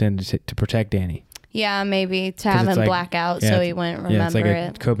Tony stepped in to protect Danny. Yeah, maybe to have him black out so he wouldn't remember it. Yeah, it's like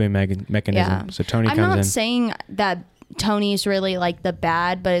a coping mechanism. Yeah. So Tony comes in. I'm not saying that Tony's really like the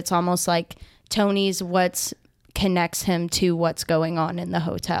bad, but it's almost like Tony's what connects him to what's going on in the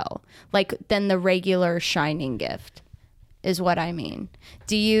hotel. Like then the regular shining gift is what I mean.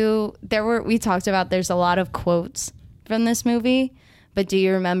 We talked about there's a lot of quotes from this movie, but do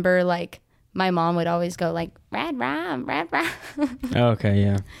you remember like my mom would always go like, "Red rum, red rum." Okay,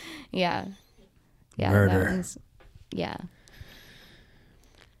 yeah. Yeah. Yeah. Murder. That one's, yeah.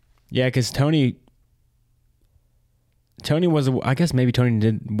 Yeah, because Tony was, I guess maybe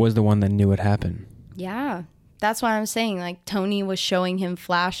Tony was the one that knew what happened. Yeah. That's why I'm saying, like, Tony was showing him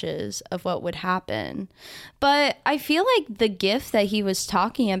flashes of what would happen. But I feel like the gift that he was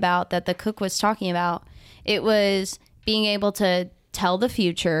talking about, that the cook was talking about, it was being able to tell the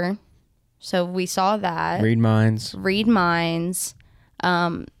future. So we saw that. Read minds.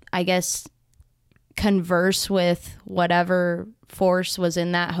 I guess converse with whatever force was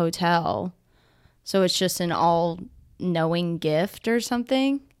in that hotel. So it's just an all-knowing gift or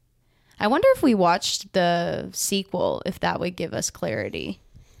something. I wonder if we watched the sequel, if that would give us clarity.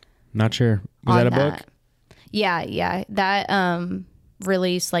 Not sure. Was that a book? Yeah. That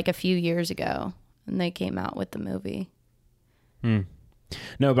released like a few years ago, and they came out with the movie. No,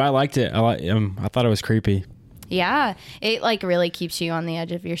 but I liked it. I thought it was creepy. Yeah, it like really keeps you on the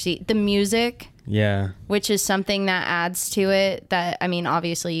edge of your seat. The music, Yeah. which is something that adds to it that, I mean,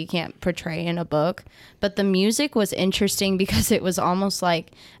 obviously you can't portray in a book, but the music was interesting because it was almost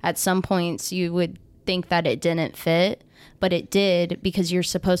like at some points you would think that it didn't fit, but it did, because you're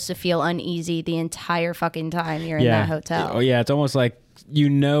supposed to feel uneasy the entire fucking time you're in that hotel. Oh yeah, it's almost like you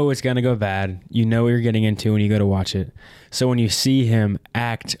know it's gonna go bad. You know what you're getting into when you go to watch it. So when you see him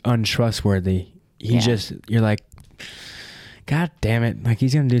act untrustworthy, you're like, God damn it, like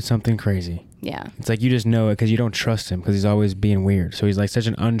he's gonna do something crazy. Yeah. It's like you just know it because you don't trust him because he's always being weird. So he's like such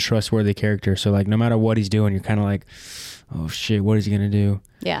an untrustworthy character. So like no matter what he's doing, you're kind of like, oh shit, what is he gonna do?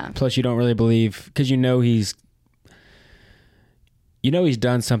 Yeah. Plus you don't really believe, because you know he's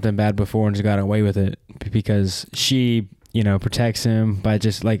done something bad before and just got away with it, because she, protects him by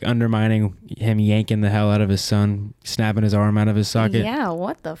just like undermining him, yanking the hell out of his son, snapping his arm out of his socket. Yeah,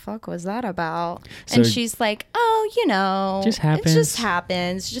 what the fuck was that about? So, and she's like, oh, just happens. It just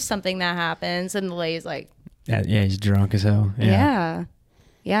happens. Just something that happens. And the lady's like, yeah, he's drunk as hell. Yeah.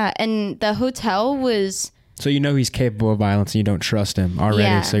 And the hotel was... So he's capable of violence and you don't trust him already.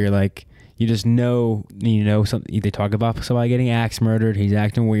 Yeah. So you're like, you just know, something. They talk about somebody getting axe murdered. He's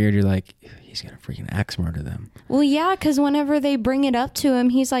acting weird. You're like, he's going to freaking axe murder them. Well, yeah, because whenever they bring it up to him,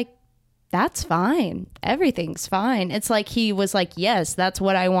 he's like, that's fine. Everything's fine. It's like he was like, yes, that's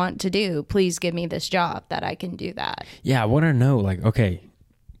what I want to do. Please give me this job that I can do that. Yeah, I want to know, like, okay,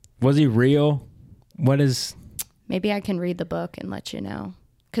 was he real? What is... Maybe I can read the book and let you know.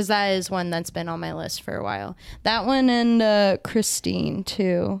 Because that is one that's been on my list for a while. That one and Christine,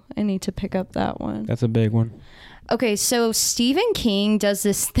 too. I need to pick up that one. That's a big one. Okay, so Stephen King does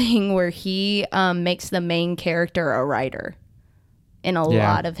this thing where he makes the main character a writer in a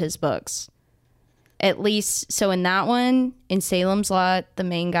lot of his books. At least, so in that one, in Salem's Lot, the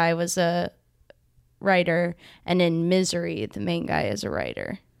main guy was a writer. And in Misery, the main guy is a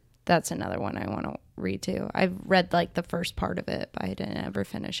writer. That's another one I want to read too. I've read like the first part of it, but I didn't ever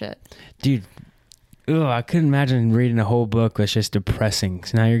finish it. Dude, I couldn't imagine reading a whole book that's just depressing.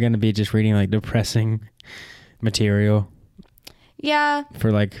 So now you're going to be just reading like depressing material. Yeah.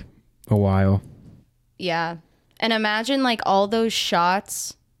 For like a while. Yeah. And imagine like all those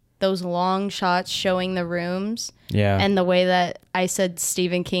shots, those long shots showing the rooms. Yeah. And the way that I said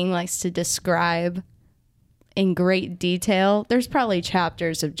Stephen King likes to describe in great detail. There's probably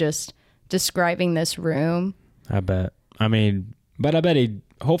chapters of just describing this room. I bet. I mean, but I bet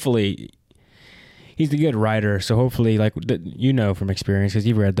hopefully he's a good writer. So hopefully, like, from experience, because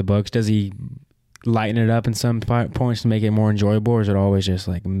you've read the books, does he lighten it up in some points to make it more enjoyable? Or is it always just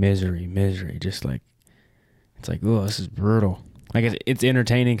like misery, just like, it's like, oh, this is brutal. Like it's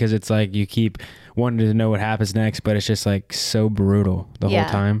entertaining because it's like you keep wanting to know what happens next, but it's just like so brutal the whole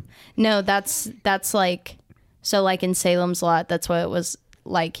time. No, that's like, so like in Salem's Lot, that's what it was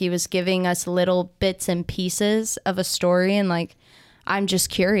like. He was giving us little bits and pieces of a story, and like, I'm just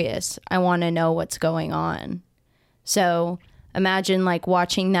curious. I want to know what's going on. So imagine like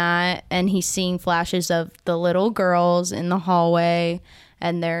watching that, and he's seeing flashes of the little girls in the hallway,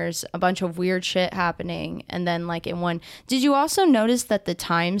 and there's a bunch of weird shit happening. And then like in one, did you also notice that the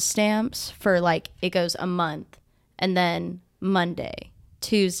timestamps for like, it goes a month and then Monday,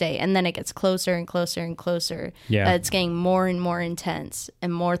 Tuesday, and then it gets closer and closer and closer. Yeah. It's getting more and more intense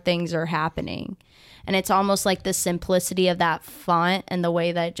and more things are happening. And it's almost like the simplicity of that font and the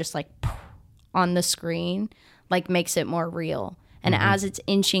way that it just like on the screen like makes it more real. And as it's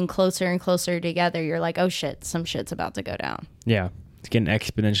inching closer and closer together, you're like, oh shit, some shit's about to go down. Yeah. It's getting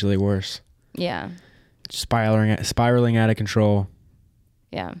exponentially worse. Yeah. Spiraling out of control.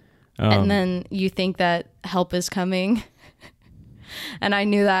 Yeah. And then you think that help is coming. and I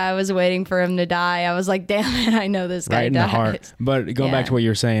knew that I was waiting for him to die. I was like, damn it, I know this guy right in dies. the heart. But going back to what you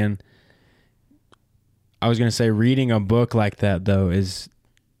were saying, I was going to say reading a book like that, though, is...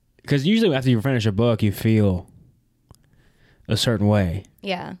 Because usually after you finish a book, you feel a certain way.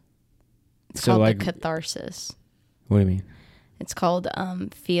 Yeah. It's So, called like... the catharsis. What do you mean? It's called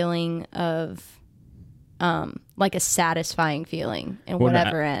feeling of... like a satisfying feeling in Well,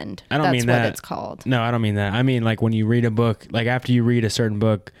 whatever end. I don't That's mean what that. it's called. No, I don't mean that. I mean, like, when you read a book, like, after you read a certain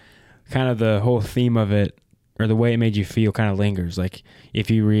book, kind of the whole theme of it, or the way it made you feel kind of lingers. Like, if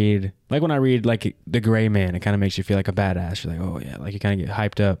you read... Like, when I read, like, The Gray Man, it kind of makes you feel like a badass. You're like, oh, yeah. Like, you kind of get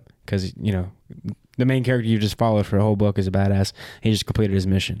hyped up because, you know, the main character you just followed for the whole book is a badass. He just completed his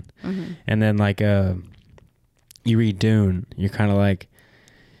mission. Mm-hmm. And then, like, you read Dune, you're kind of like...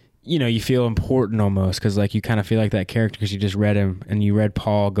 You know, you feel important almost because, like, you kind of feel like that character because you just read him and you read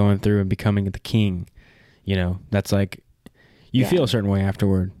Paul going through and becoming the king. You know, that's like, you feel a certain way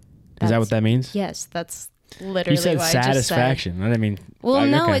afterward. Is that what that means? Yes, that's literally You said what I just said. satisfaction. I didn't mean... Well,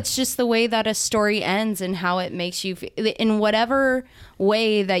 no, okay. it's just the way that a story ends and how it makes you feel. In whatever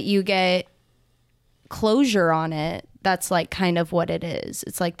way that you get closure on it, that's like kind of what it is.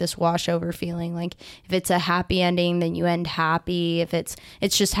 It's like this washover feeling. Like if it's a happy ending, then you end happy. If it's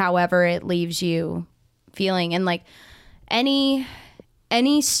just however it leaves you feeling. And like any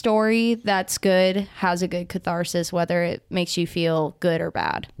story that's good has a good catharsis, whether it makes you feel good or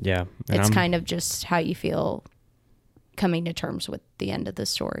bad. Yeah. It's kind of just how you feel coming to terms with the end of the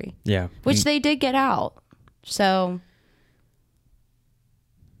story. Yeah. Which they did get out. So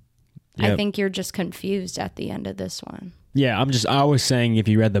Yep. I think you're just confused at the end of this one. Yeah, I was saying if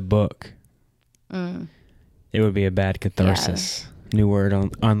you read the book, it would be a bad catharsis. New word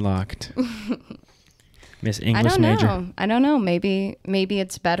unlocked. Miss English major. I don't know. Maybe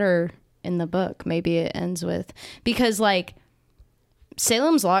it's better in the book. Maybe it ends with... Because, like,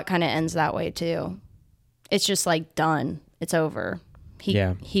 Salem's Lot kind of ends that way, too. It's just, like, done. It's over.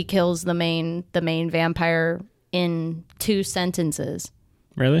 He kills the main vampire in 2 sentences.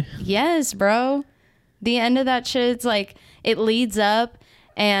 Really? Yes, bro. The end of that shit, it's like it leads up,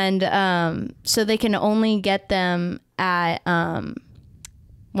 and so they can only get them at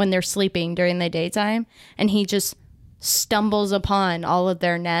when they're sleeping during the daytime, and he just stumbles upon all of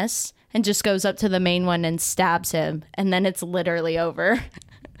their nests and just goes up to the main one and stabs him, and then it's literally over.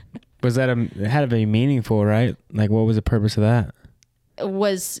 Was that it had to be meaningful, right? Like, what was the purpose of that?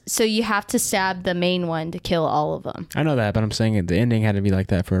 So you have to stab the main one to kill all of them. I know that, but I'm saying the ending had to be like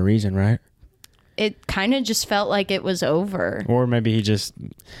that for a reason, right? It kind of just felt like it was over. Or maybe he just...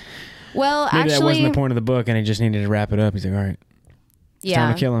 Well, maybe actually... that wasn't the point of the book and he just needed to wrap it up. He's like, all right, it's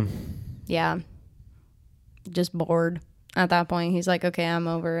time to kill him. Yeah. Just bored at that point. He's like, okay, I'm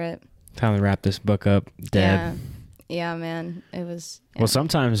over it. Time to wrap this book up. Dead. Yeah, man. It was... Yeah. Well,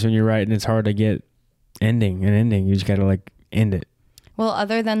 sometimes when you're writing, it's hard to get an ending. You just got to, like, end it. Well,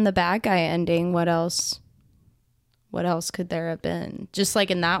 other than the bad guy ending, what else could there have been? Just like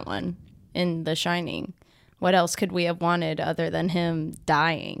in that one, in The Shining. What else could we have wanted other than him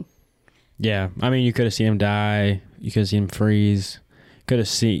dying? Yeah. I mean, you could have seen him die. You could have seen him freeze. Could have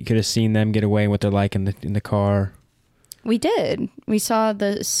seen them get away what they're like in the car. We did. We saw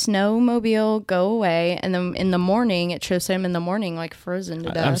the snowmobile go away, and then in the morning, it shows him in the morning like frozen to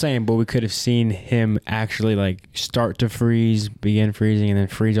death. I'm saying, but we could have seen him actually like start to freeze, begin freezing, and then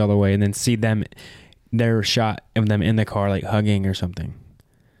freeze all the way, and then see their shot of them in the car like hugging or something.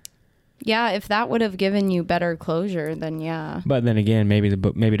 Yeah, if that would have given you better closure, then yeah. But then again, maybe the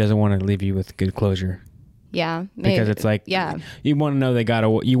book doesn't want to leave you with good closure. Yeah, maybe. Because it's like, you want to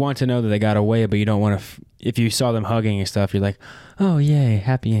know you want to know that they got away, but you don't want to. If you saw them hugging and stuff, you're like, oh yay,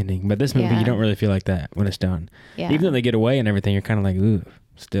 happy ending. But this movie, you don't really feel like that when it's done. Yeah. Even though they get away and everything, you're kind of like, ooh,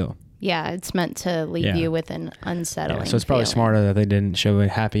 still. Yeah, it's meant to leave you with an unsettling. So it's probably feeling. smarter that they didn't show a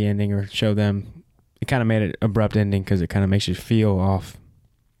happy ending or show them. It kind of made it abrupt ending because it kind of makes you feel off.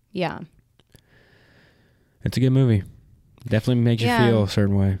 Yeah. It's a good movie. Definitely makes you feel a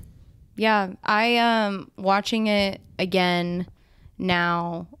certain way. Yeah, I watching it again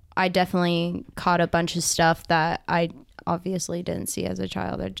now, I definitely caught a bunch of stuff that I obviously didn't see as a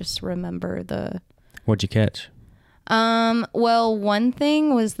child. I just remember What'd you catch? Well, one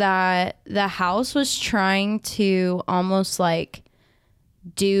thing was that the house was trying to almost like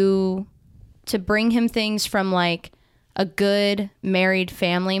to bring him things from like a good married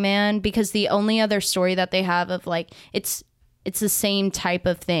family man, because the only other story that they have of like it's the same type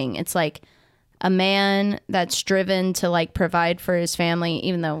of thing. It's like a man that's driven to like provide for his family,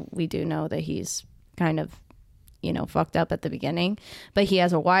 even though we do know that he's kind of, fucked up at the beginning, but he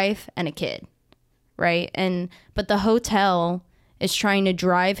has a wife and a kid, right? But the hotel is trying to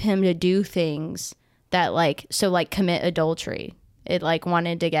drive him to do things that like commit adultery. It like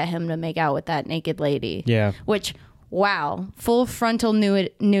wanted to get him to make out with that naked lady. Yeah. Which, wow, full frontal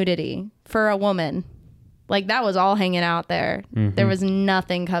nudity for a woman. Like that was all hanging out there. There was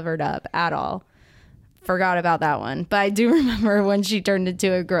nothing covered up at all. Forgot about that one. But I do remember when she turned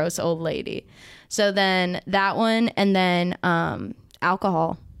into a gross old lady. So then that one, and then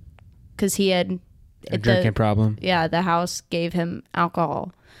alcohol, because he had a drinking problem. Yeah, the house gave him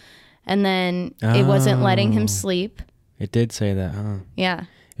alcohol. And then it wasn't letting him sleep. It did say that, huh? Yeah.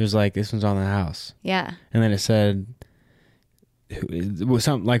 It was like, this one's on the house. Yeah. And then it said, it was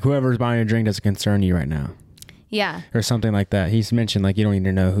something like, whoever's buying a drink doesn't concern you right now. Yeah. Or something like that. He's mentioned, like, you don't need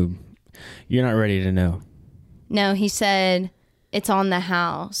to know who, you're not ready to know. No, he said, it's on the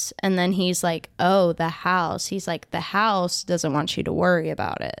house. And then he's like, oh, the house. He's like, the house doesn't want you to worry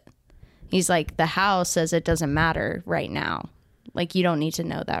about it. He's like, the house says it doesn't matter right now. Like, you don't need to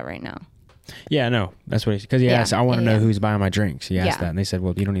know that right now. Yeah, no, that's what because he asked, I want to know who's buying my drinks. He asked that, and they said,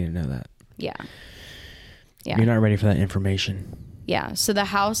 well, you don't need to know that. Yeah. Yeah. You're not ready for that information. Yeah. So the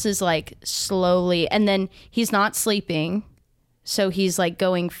house is like slowly, and then he's not sleeping. So he's like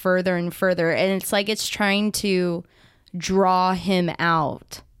going further and further. And it's like it's trying to draw him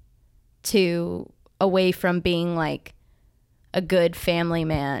out to away from being like a good family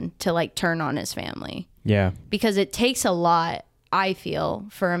man to like turn on his family. Yeah. Because it takes a lot, I feel,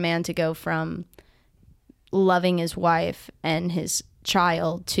 for a man to go from loving his wife and his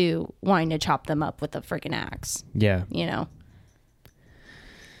child to wanting to chop them up with a freaking axe. Yeah. You know?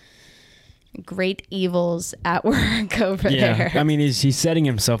 Great evils at work over there. I mean, he's setting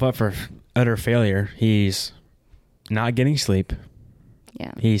himself up for utter failure. He's not getting sleep.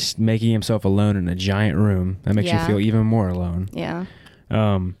 Yeah. He's making himself alone in a giant room. That makes you feel even more alone. Yeah.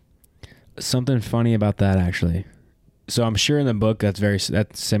 Something funny about that, actually. So I'm sure in the book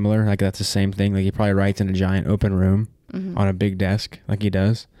that's similar. Like that's the same thing. Like he probably writes in a giant open room on a big desk, like he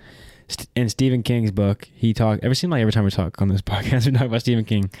does. In Stephen King's book, every time we talk on this podcast, we talk about Stephen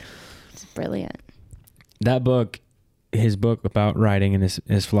King. It's brilliant. That book, his book about writing and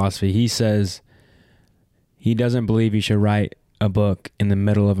his philosophy, he says he doesn't believe you should write a book in the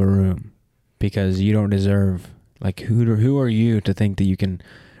middle of a room because you don't deserve, like who are you to think that you can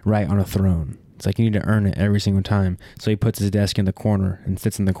write on a throne? It's like you need to earn it every single time. So he puts his desk in the corner and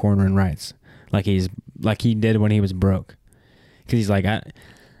sits in the corner and writes like he did when he was broke. Because he's like,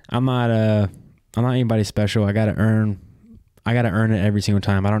 I'm not anybody special. I gotta earn it every single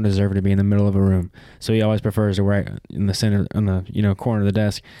time. I don't deserve to be in the middle of a room. So he always prefers to write in the center, on the corner of the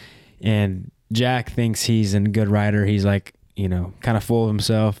desk. And Jack thinks he's a good writer. He's like, kind of full of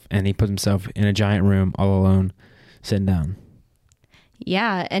himself, and he puts himself in a giant room all alone, sitting down.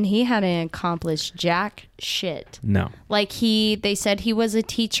 Yeah, and he hadn't accomplished jack shit. No. Like they said he was a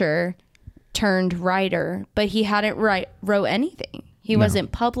teacher turned writer, but he hadn't wrote anything. He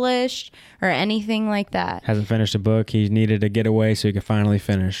wasn't published or anything like that. Hasn't finished a book. He needed to get away so he could finally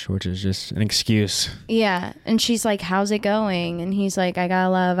finish, which is just an excuse. Yeah, and she's like, how's it going? And he's like, I got a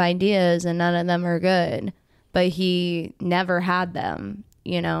lot of ideas and none of them are good. But he never had them,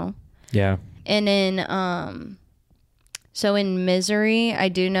 Yeah. And in Misery, I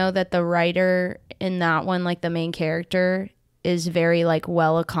do know that the writer in that one, like the main character, is very like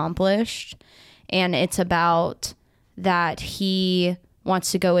well accomplished. And it's about that he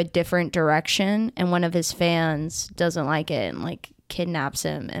wants to go a different direction and one of his fans doesn't like it and like kidnaps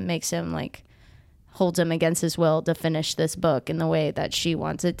him and makes him like holds him against his will to finish this book in the way that she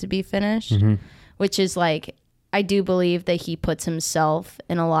wants it to be finished, which is like, I do believe that he puts himself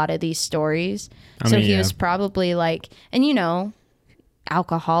in a lot of these stories. He was probably like, and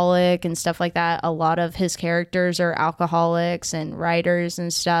alcoholic and stuff like that. A lot of his characters are alcoholics and writers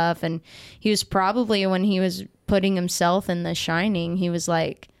and stuff. And he was probably, when he was putting himself in The Shining, he was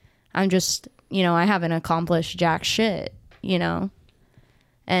like, I'm just, I haven't accomplished jack shit,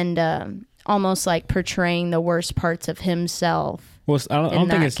 and almost like portraying the worst parts of himself. Well, I don't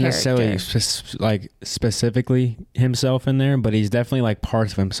think it's necessarily like specifically himself in there, but he's definitely like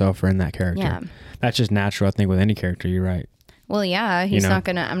parts of himself are in that character. Yeah. That's just natural, I think, with any character. You're right. Well, yeah, he's not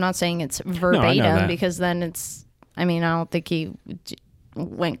going to, I'm not saying it's verbatim because then I don't think he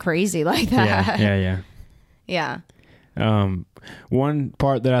went crazy like that. Yeah. One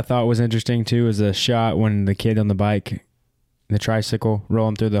part that I thought was interesting too is the shot when the kid on the bike, the tricycle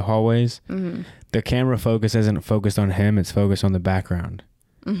rolling through the hallways. Mm-hmm. The camera focus isn't focused on him, it's focused on the background.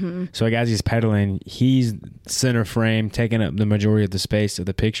 Mm-hmm. So like as he's pedaling, he's center frame, taking up the majority of the space of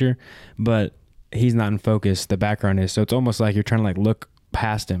the picture, but he's not in focus, the background is. So it's almost like you're trying to like look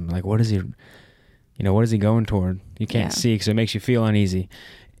past him. Like what is he what is he going toward? You can't see because it makes you feel uneasy.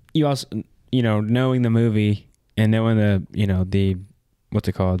 You also, knowing the movie and knowing the what's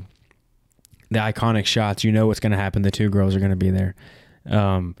it called? The iconic shots, what's going to happen. The two girls are going to be there.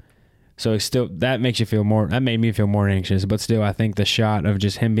 So it's still, that made me feel more anxious, but still I think the shot of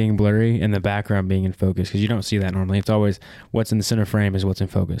just him being blurry and the background being in focus, because you don't see that normally. It's always what's in the center frame is what's in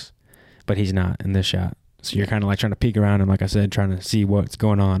focus, but he's not in this shot. So you're kind of like trying to peek around him, like I said, trying to see what's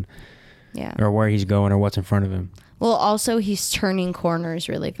going on. Yeah. Or where he's going or what's in front of him. Well, also he's turning corners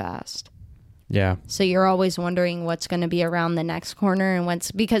really fast. Yeah. So you're always wondering what's going to be around the next corner,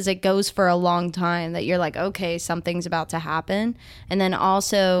 and because it goes for a long time that you're like, okay, something's about to happen. And then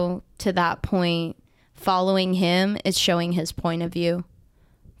also to that point, following him is showing his point of view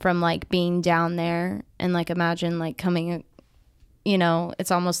from like being down there, and like imagine like coming,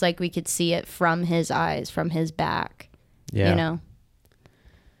 it's almost like we could see it from his eyes, from his back. Yeah.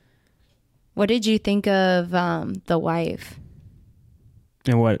 What did you think of the wife?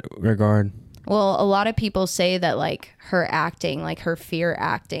 In what regard? Well, a lot of people say that like her acting, like her fear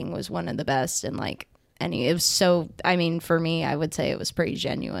acting was one of the best. And like, it was for me, I would say it was pretty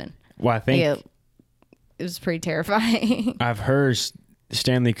genuine. Well, I think it was pretty terrifying. I've heard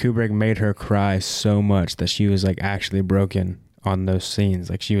Stanley Kubrick made her cry so much that she was like actually broken on those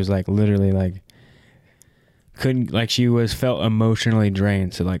scenes. Like she was like literally like felt emotionally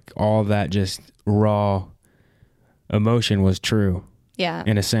drained. So like all that just raw emotion was true. Yeah.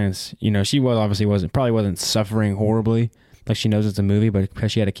 In a sense, she probably wasn't suffering horribly, like she knows it's a movie, but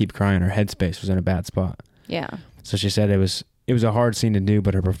because she had to keep crying, her headspace was in a bad spot. Yeah. So she said it was a hard scene to do,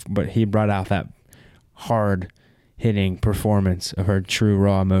 but he brought out that hard hitting performance of her true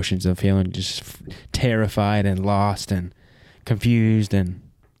raw emotions of feeling just terrified and lost and confused and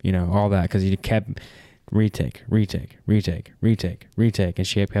all that, because he kept retake, and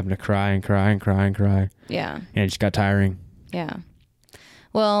she kept having to cry and cry and cry and cry. Yeah. And it just got tiring. Yeah.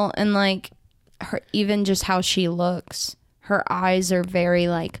 Well, and like even just how she looks, her eyes are very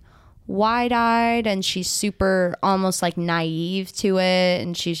like wide-eyed, and she's super almost like naive to it,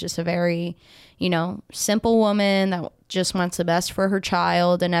 and she's just a very, simple woman that just wants the best for her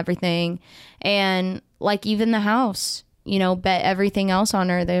child and everything. And like even the house, bet everything else on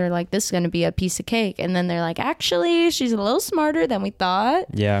her. They're like, this is going to be a piece of cake. And then they're like, actually, she's a little smarter than we thought.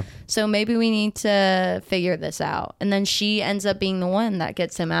 Yeah. So maybe we need to figure this out. And then she ends up being the one that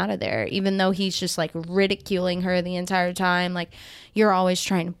gets him out of there, even though he's just like ridiculing her the entire time. Like, you're always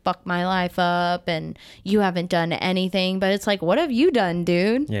trying to fuck my life up and you haven't done anything. But it's like, what have you done,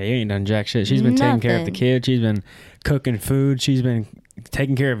 dude? Yeah, you ain't done jack shit. She's been taking care of the kid. She's been cooking food. She's been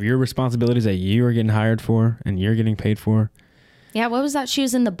taking care of your responsibilities that you are getting hired for and you're getting paid for. Yeah, what was that? She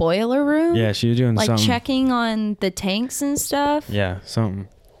was in the boiler room? Yeah, she was doing like something. Checking on the tanks and stuff? Yeah, something.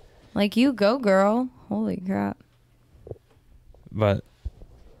 Like, you go, girl. Holy crap. But,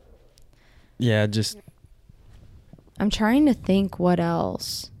 yeah, just... I'm trying to think what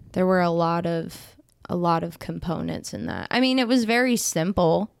else. There were a lot of components in that. I mean, it was very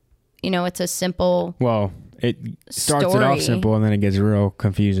simple. It's a simple... Well... It starts story. it off simple and then it gets real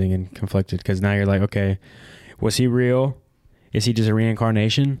confusing and conflicted, because now you're like, okay, was he real? Is he just a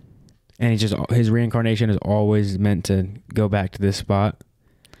reincarnation? And his reincarnation is always meant to go back to this spot.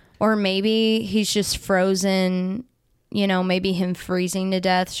 Or maybe he's just frozen, maybe him freezing to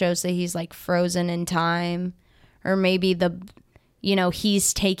death shows that he's like frozen in time. Or maybe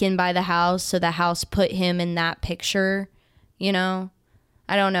he's taken by the house, so the house put him in that picture,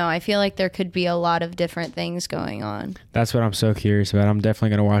 I don't know. I feel like there could be a lot of different things going on. That's what I'm so curious about. I'm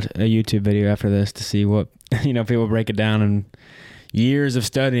definitely going to watch a YouTube video after this to see what, people break it down, and years of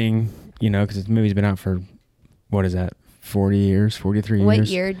studying, because the movie's been out for, what is that, 40 years, 43 years? What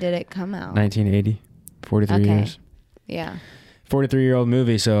year did it come out? 1980, 43 years. Yeah. 43-year-old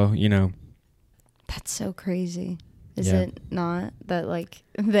movie, so, That's so crazy. Is it not? That like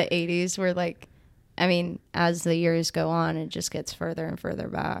the 80s were like, as the years go on, it just gets further and further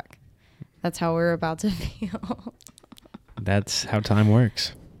back. That's how we're about to feel. That's how time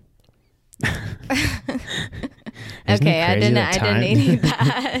works. Okay, I didn't need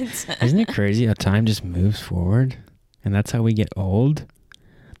that. Isn't it crazy how time just moves forward? And that's how we get old?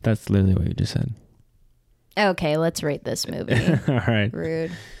 That's literally what you just said. Okay, let's rate this movie. All right.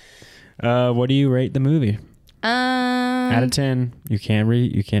 Rude. What do you rate the movie? Out of 10. You can't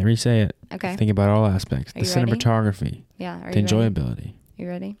re-say it. Okay. Think about all aspects. The cinematography. Yeah. The enjoyability. You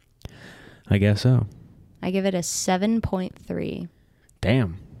ready? I guess so. I give it a 7.3.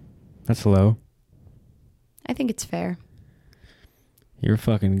 Damn. That's low. I think it's fair. You're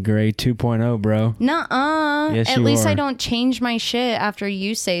fucking grade 2.0, bro. Nuh-uh. Yes, At you least are. I don't change my shit after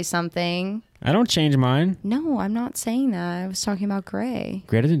you say something. I don't change mine. No, I'm not saying that. I was talking about Gray.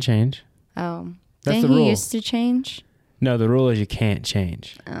 Gray doesn't change. Oh. That's Didn't the rule. he used to change? No, the rule is you can't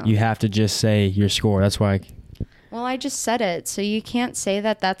change. Oh. You have to just say your score. That's why. Well, I just said it, so you can't say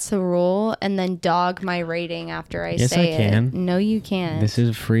that that's the rule and then dog my rating after I Yes, say I can. it. No, you can't. This is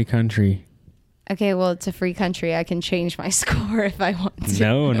a free country. Okay, well, it's a free country. I can change my score if I want to.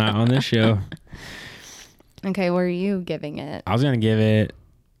 No, not on this show. Okay, what are you giving it? I was going to give it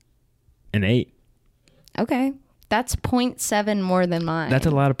an 8. Okay, that's 0.7 more than mine. That's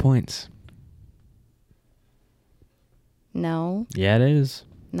a lot of points. No, Yeah, it is.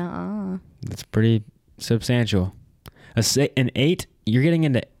 nuh-uh. That's pretty substantial. An 8, you're getting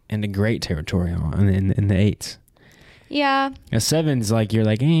into great territory in the 8s. Yeah, A 7's like, you're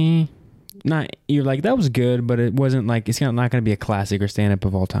like, you're like, that was good, but it wasn't like, it's not going to be a classic or stand-up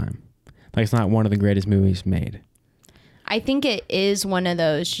of all time. Like, it's not one of the greatest movies made. I think it is one of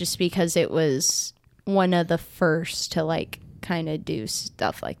those just because it was one of the first to like kind of do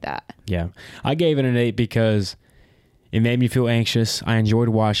stuff like that. Yeah. I gave it an 8 because it made me feel anxious. I enjoyed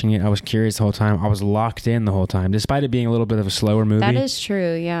watching it. I was curious the whole time. I was locked in the whole time, despite it being a little bit of a slower movie. That is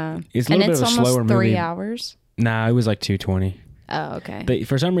true, yeah. It's a little bit of a slower almost 3 movie. hours. Nah, it was like 220. Oh, okay. But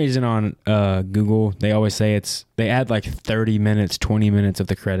for some reason on Google, they always say they add like 30 minutes, 20 minutes of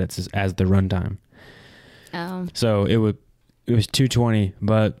the credits as the runtime. Oh, So it was 220,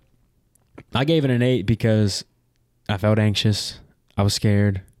 but I gave it an 8 because I felt anxious. I was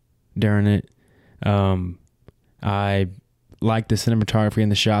scared during it. I liked the cinematography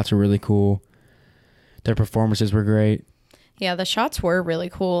and the shots were really cool. Their performances were great. yeah, the shots were really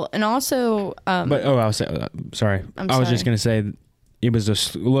cool, and also, I was sorry. I'm I was just sorry. gonna say it was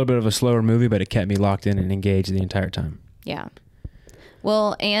a little bit of a slower movie, but it kept me locked in and engaged the entire time. yeah.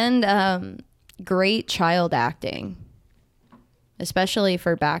 Well, and great child acting, especially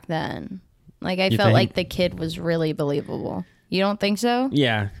for back then. Like I You felt think? like the kid was really believable. You don't think so?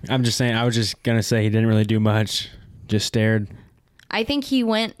 Yeah, I'm just saying. I was just gonna say he didn't really do much. Just stared. I think he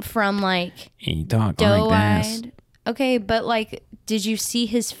went from like He talked like this. doe-eyed. Okay, but like, did you see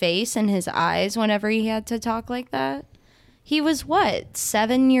his face and his eyes whenever he had to talk like that? He was what,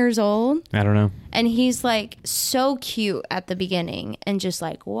 7 years old? I don't know. And he's like so cute at the beginning and just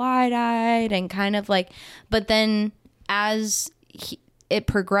like wide-eyed and kind of like, but then as it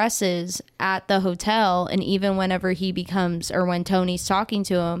progresses at the hotel, and even whenever he becomes, or when Tony's talking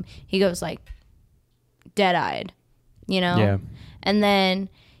to him, he goes like dead-eyed, you know? Yeah. And then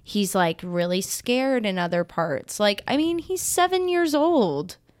he's like really scared in other parts. Like, I mean, he's 7 years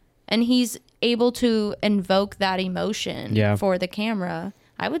old and he's able to invoke that emotion Yeah. for the camera.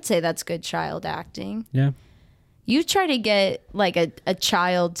 I would say that's good child acting. Yeah. You try to get like a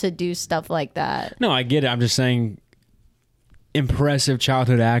child to do stuff like that. No, I get it. I'm just saying impressive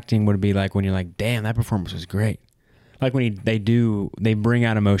childhood acting would be like when you're like, damn, that performance was great. Like when they bring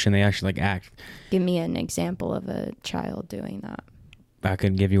out emotion, they actually like act. Give me an example of a child doing that. I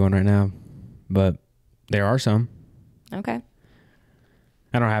couldn't give you one right now, but there are some. Okay.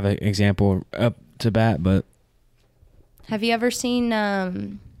 I don't have an example up to bat, but Have you ever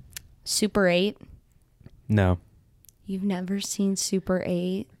seen Super 8? no. You've never seen Super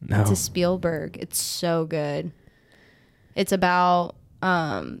 8? No. It's a Spielberg. It's so good. It's about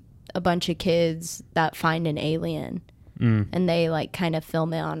a bunch of kids that find an alien and they like kind of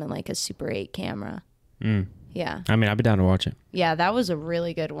film it on like a Super 8 camera. Yeah. I mean, I'd be down to watch it. Yeah, that was a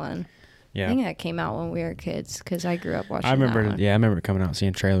really good one. Yeah. I think that came out when we were kids because I grew up watching I remember. that one. Yeah, I remember coming out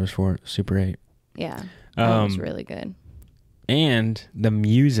seeing trailers for it. Super 8. Yeah. That was really good. And the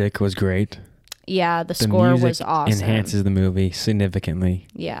music was great. Yeah, the The score music was awesome. enhances the movie significantly.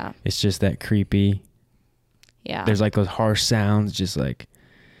 Yeah. It's just that creepy. Yeah. There's like those harsh sounds, just like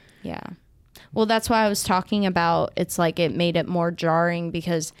Yeah. Well, that's why I was talking about it's like it made it more jarring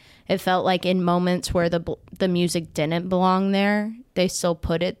because it felt like in moments where the music didn't belong there, they still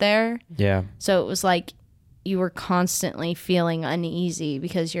put it there. yeah, So it was like you were constantly feeling uneasy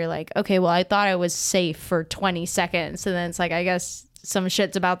because you're like, okay, well, I thought I was safe for 20 seconds. And then it's like, I guess some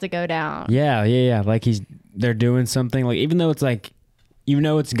shit's about to go down. yeah. Like they're doing something. Like even though it's like, you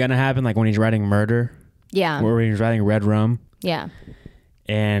know, it's gonna happen. Like when he's writing Murder, Yeah. or when he's writing Red Rum, Yeah.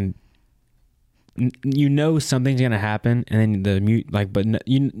 and you know something's gonna happen, and then you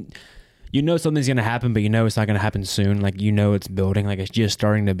know something's gonna happen, but you know it's not gonna happen soon. Like you know it's building, like it's just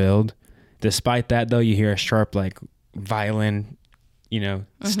starting to build. Despite that, though, you hear a sharp like violin,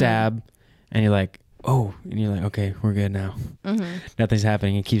 stab, and you're like, oh, and you're like, okay, we're good now. Nothing's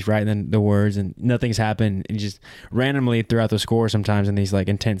happening. He keeps writing the words, and nothing's happened. And just randomly throughout the score, sometimes in these like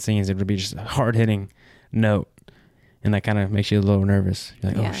intense scenes, it would be just a hard hitting note, and that kind of makes you a little nervous.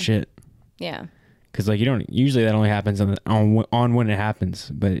 You're like, Yeah. oh shit. Yeah. Because like you don't usually that only happens on when it happens,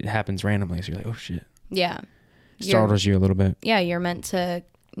 but it happens randomly. So you're like, oh shit. Yeah. Startles you a little bit. Yeah, you're meant to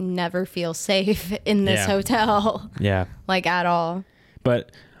never feel safe in this Yeah. hotel. Yeah. Like at all.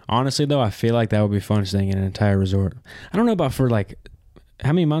 But honestly though, I feel like that would be fun staying in an entire resort. I don't know about for like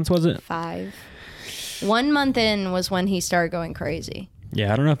how many months was it? 5. 1 month in was when he started going crazy.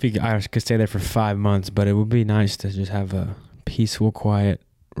 Yeah, I don't know if I could stay there for 5 months, but it would be nice to just have a peaceful, quiet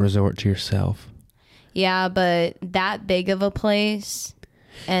resort to yourself. Yeah, but that big of a place,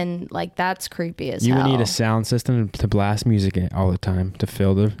 and like that's creepy as You hell. would need a sound system to blast music all the time to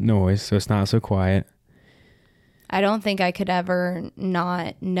fill the noise, so it's not so quiet. I don't think I could ever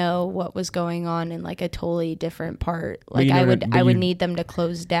not know what was going on in like a totally different part. Like you I never- would need them to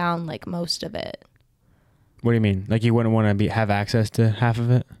close down like most of it. What do you mean? Like you wouldn't want to have access to half of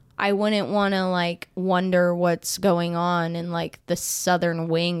it? I wouldn't want to like wonder what's going on in like the southern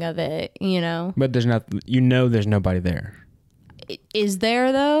wing of it, you know? But there's nobody there. Is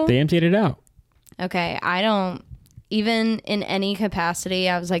there though? They emptied it out. Okay, I don't even in any capacity.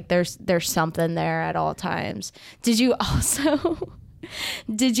 I was like there's something there at all times. Did you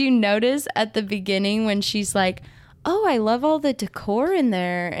notice at the beginning when she's like, "Oh, I love all the decor in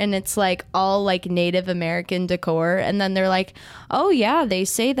there," and it's like all like Native American decor, and then they're like, "Oh yeah, they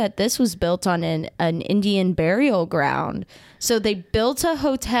say that this was built on an Indian burial ground." So they built a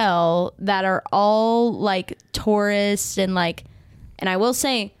hotel that are all like tourists and like, and I will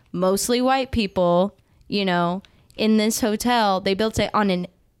say mostly white people, you know, in this hotel. They built it on an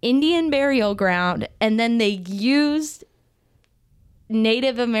Indian burial ground, and then they used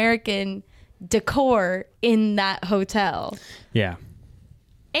Native American decor in that hotel. Yeah.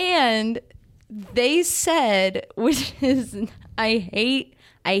 And they said, which is I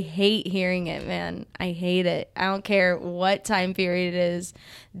hate hearing it, man. I hate it. I don't care what time period it is.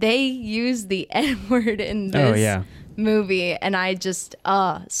 They use the N-word in this movie, and I just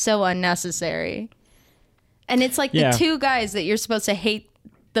so unnecessary. And it's like the two guys that you're supposed to hate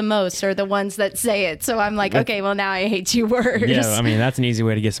the most are the ones that say it. So I'm like, okay, well now I hate you worse. Yeah, I mean that's an easy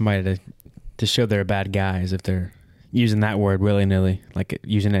way to get somebody to show they're bad guys if they're using that word willy-nilly, like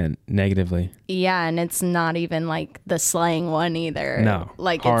using it negatively. Yeah, and it's not even like the slang one either. No,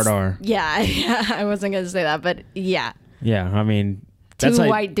 like hard R. Yeah, I wasn't gonna say that, but yeah. Yeah, I mean, Two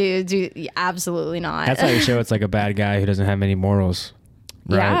white dudes, absolutely not. That's how you show it's like a bad guy who doesn't have any morals.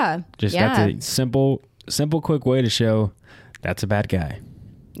 Right? Yeah, Just that's a simple, quick way to show that's a bad guy.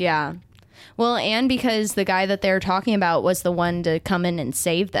 Yeah. Well, and because the guy that they were talking about was the one to come in and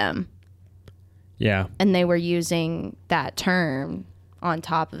save them. Yeah. And they were using that term on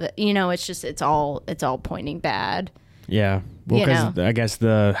top of it. You know, it's all pointing bad. Yeah. Well, because I guess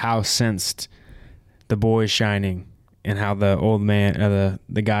the house sensed the boys shining and how the old man,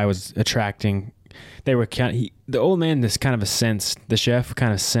 the guy was attracting. They were the old man just kind of the chef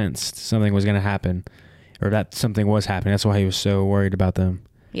kind of sensed something was going to happen, or that something was happening. That's why he was so worried about them.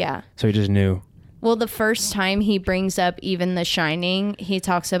 Yeah. So he just knew. Well, the first time he brings up even The Shining, he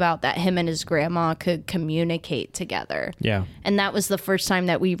talks about that him and his grandma could communicate together. Yeah. And that was the first time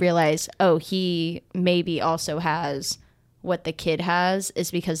that we realized, oh, he maybe also has what the kid has, is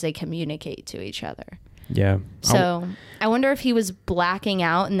because they communicate to each other. Yeah. So I wonder if he was blacking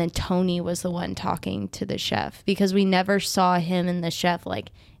out and then Tony was the one talking to the chef, because we never saw him and the chef like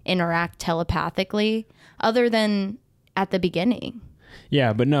interact telepathically other than at the beginning.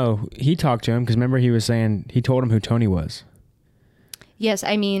 Yeah, but no, he talked to him because remember he was saying he told him who Tony was. Yes,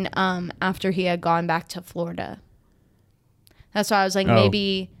 I mean after he had gone back to Florida. That's why I was like,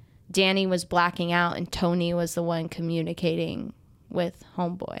 maybe Danny was blacking out and Tony was the one communicating with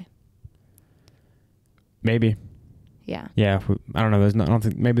Homeboy. Maybe. Yeah. Yeah, I don't know. I don't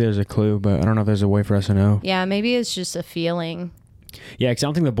think maybe there's a clue, but I don't know if there's a way for us to know. Yeah, maybe it's just a feeling. Yeah, because I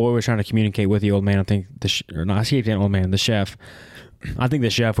don't think the boy was trying to communicate with the old man. I think the chef. I think the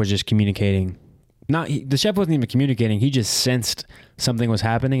chef was just communicating. The chef wasn't even communicating. He just sensed something was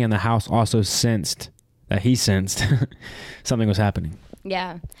happening, and the house also sensed that he sensed something was happening.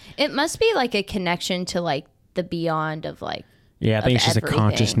 Yeah, it must be like a connection to like the beyond of like. Yeah, I think it's just everything. a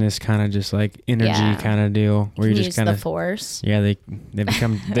consciousness kind of just like energy kind of deal where you just kind of the force. Yeah,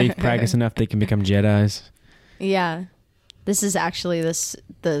 they practice enough they can become Jedis. Yeah, this is actually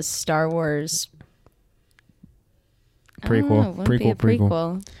the Star Wars.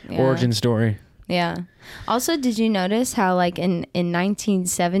 Prequel. Yeah. Origin story. Yeah. Also, did you notice how like in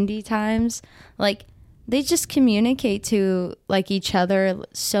 1970 times, like they just communicate to like each other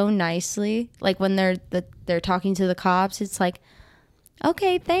so nicely. Like when they're talking to the cops, it's like,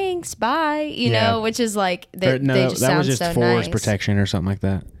 okay, thanks, bye. You know, which is like they just that sound was just so forest nice. protection or something like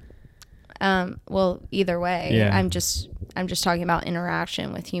that. Well, either way, Yeah. I'm just talking about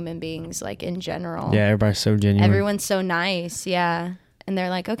interaction with human beings, like in general. Yeah, everybody's so genuine. Everyone's so nice. Yeah. And they're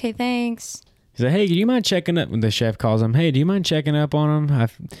like, okay, thanks. He's like, hey, do you mind checking up? The chef calls him, hey, do you mind checking up on them?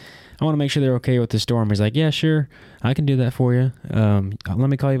 I want to make sure they're okay with the storm. He's like, yeah, sure. I can do that for you. Let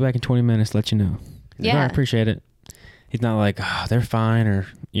me call you back in 20 minutes, let you know. He's like, Yeah. I appreciate it. He's not like, oh, they're fine, or,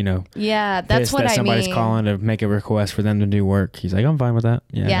 Yeah, that's pissed what that I somebody's mean. calling to make a request for them to do work. He's like, I'm fine with that.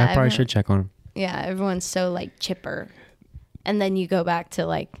 Yeah, Yeah, I probably everyone- should check on him. Yeah, everyone's so like chipper. And then you go back to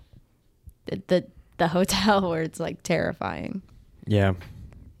like the hotel where it's like terrifying. Yeah.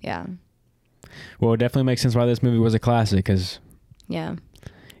 Yeah. Well, it definitely makes sense why this movie was a classic, because Yeah. it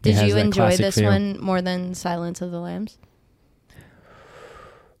Did has you that enjoy classic this feel. one more than Silence of the Lambs?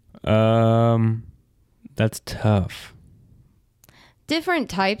 That's tough. Different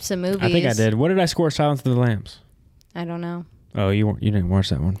types of movies. I think I did. What did I score Silence of the Lambs? I don't know. Oh, you didn't watch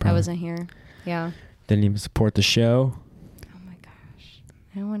that one, I probably. wasn't here. Yeah. Didn't even support the show. Oh my gosh.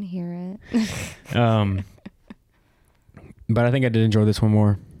 I don't want to hear it. But I think I did enjoy this one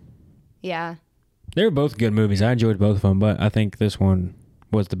more. Yeah. They were both good movies. I enjoyed both of them, but I think this one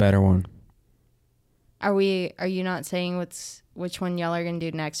was the better one. Are you not saying which one y'all are going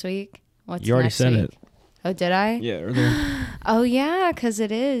to do next week? What's You already next said week? it. Oh, did I? Yeah, earlier. Oh, yeah, because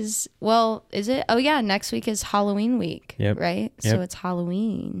it is. Well, is it? Oh, yeah, next week is Halloween week. Yep. Right? Yep. So it's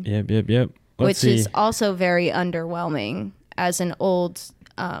Halloween. Yep. Let's Which see. is also very underwhelming as an old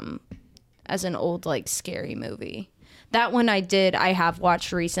like scary movie. That one I have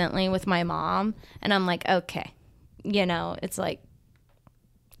watched recently with my mom, and I'm like, okay, it's like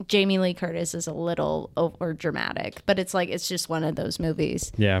Jamie Lee Curtis is a little over dramatic, but it's like it's just one of those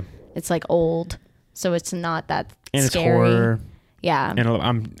movies. Yeah. It's like old, so it's not that And scary. it's horror. Yeah,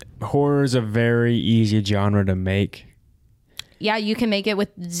 And horror is a very easy genre to make. yeah, you can make it with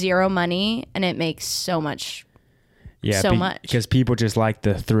zero money, and it makes so much. Yeah, So much. because people just like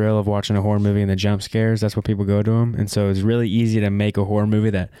the thrill of watching a horror movie and the jump scares. That's what people go to them, and so it's really easy to make a horror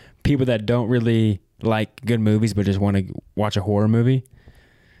movie that people that don't really like good movies but just want to watch a horror movie,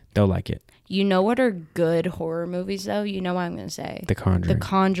 they'll like it. You know what are good horror movies though? You know what I'm gonna say? The Conjuring. The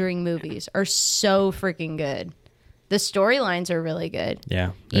Conjuring movies are so freaking good. The storylines are really good.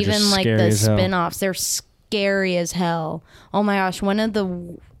 Yeah, they're Even just like scary the as hell. spin-offs, they're scary as hell. Oh my gosh, one of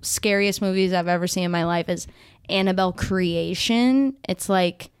the scariest movies I've ever seen in my life is Annabelle Creation. It's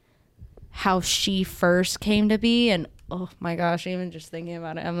like how she first came to be, and oh my gosh, even just thinking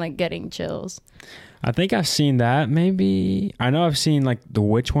about it, I'm like getting chills. I think I've seen that. Maybe I know I've seen like the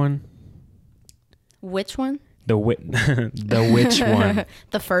witch one. Which one? The witch one.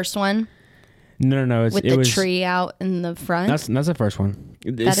 The first one No. with it the was, tree out in the front. That's the first one.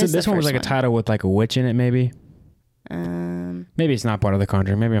 is This the one was first like one. a title with like a witch in it. Maybe maybe it's not part of the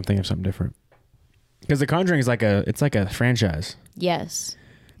Conjuring. Maybe I'm thinking of something different. Because the Conjuring is like a franchise. Yes.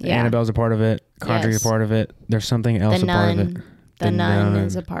 Yeah. Annabelle's a part of it. Conjuring's Yes. a part of it. There's something else The a part of it. Nun. The Nun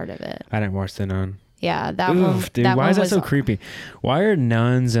is a part of it. I didn't watch The Nun. Yeah, that Oof, one. dude, that why one is that was so creepy? Why are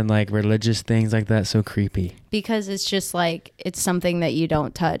nuns and like religious things like that so creepy? Because it's just like it's something that you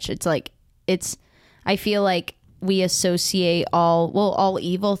don't touch. It's like I feel like we associate all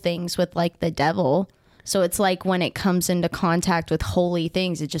evil things with like the devil. So it's like when it comes into contact with holy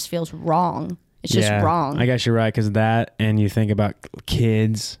things, it just feels wrong. It's just wrong. I guess you're right, because that, and you think about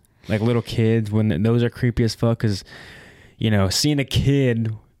kids, like little kids, when those are creepy as fuck, because, seeing a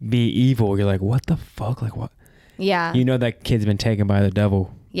kid be evil, you're like, what the fuck? Like, what? Yeah. You know that kid's been taken by the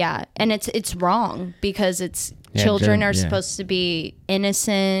devil. Yeah, and it's wrong because it's Yeah, children are yeah. supposed to be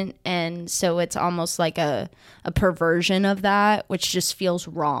innocent, and so it's almost like a perversion of that, which just feels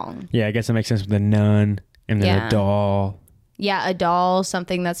wrong. Yeah, I guess it makes sense with the nun and then Yeah. a doll. Yeah, a doll,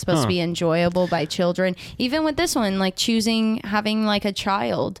 something that's supposed to be enjoyable by children. Even with this one, like having like a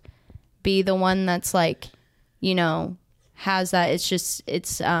child be the one that's like, has that.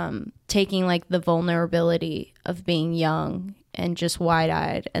 It's taking like the vulnerability of being young and just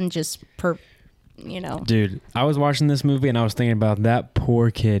wide-eyed and just Dude, I was watching this movie and I was thinking about that poor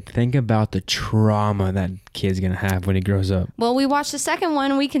kid. Think about the trauma that kid's gonna have when he grows up. Well, we watched the second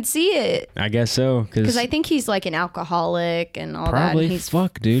one, we can see it. I guess so, Because I think he's like an alcoholic and all that. Probably. And he's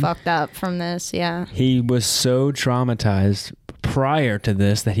Fuck, dude. fucked up from this, yeah. he was so traumatized prior to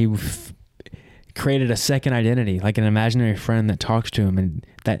this that he created a second identity, like an imaginary friend that talks to him, and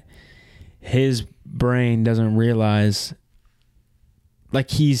that his brain doesn't realize, like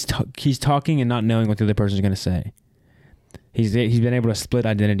he's talking and not knowing what the other person is going to say. He's been able to split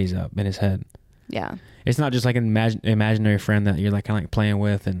identities up in his head. Yeah. It's not just like an imaginary friend that you're like kind of like playing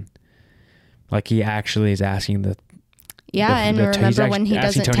with, and like he actually is asking the Yeah, and remember when he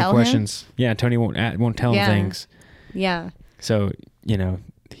doesn't Tony tell questions. Yeah, Tony won't tell him things. Yeah. So,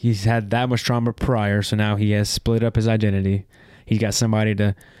 he's had that much trauma prior, so now he has split up his identity. He's got somebody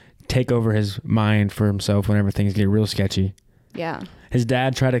to take over his mind for himself whenever things get real sketchy. Yeah. His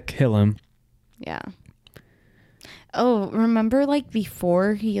dad tried to kill him. Yeah. Oh, remember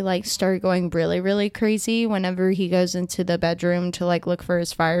before he started going really, really crazy whenever he goes into the bedroom to look for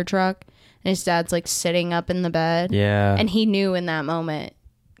his fire truck and his dad's sitting up in the bed. Yeah. And he knew in that moment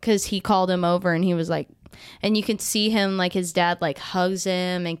because he called him over and he was and you can see him his dad hugs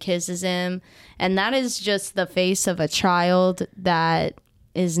him and kisses him. And that is just the face of a child that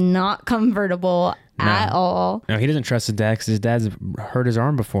is not comfortable at all. No, he doesn't trust his dad because his dad's hurt his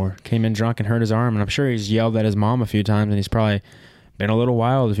arm before. Came in drunk and hurt his arm. And I'm sure he's yelled at his mom a few times and he's probably been a little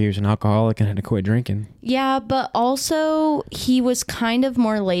wild if he was an alcoholic and had to quit drinking. Yeah, but also he was kind of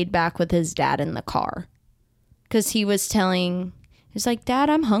more laid back with his dad in the car. Because he's Dad,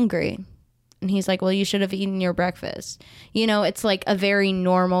 I'm hungry. And he's well, you should have eaten your breakfast. It's a very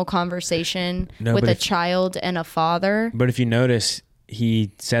normal conversation with a child and a father. But if you notice,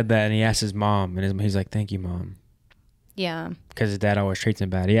 he said that and he asked his mom, and he's like, thank you, Mom. Yeah. Because his dad always treats him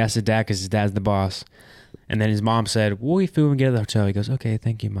bad. He asked his dad because his dad's the boss. And then his mom said, we'll eat food when we get to the hotel. He goes, okay,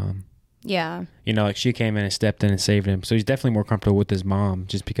 thank you, Mom. Yeah. She came in and stepped in and saved him. So he's definitely more comfortable with his mom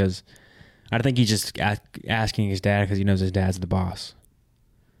just because I think he's just asking his dad because he knows his dad's the boss.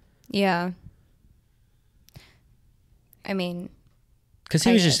 Yeah. I mean, because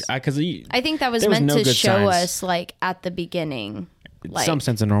he was just I think that was meant to show us at the beginning, some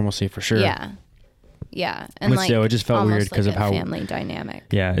sense of normalcy for sure. Yeah, yeah, and but still, it just felt weird because of how family dynamic.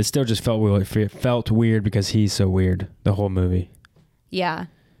 Yeah, it still just felt weird. It felt weird because he's so weird the whole movie. Yeah.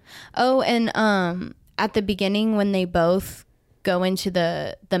 Oh, and at the beginning when they both go into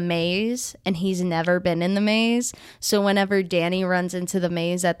the maze and he's never been in the maze, so whenever Danny runs into the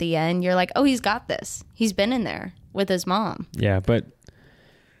maze at the end, you're oh, he's got this. He's been in there with his mom. Yeah, but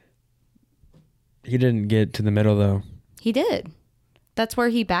he didn't get to the middle though. He did. That's where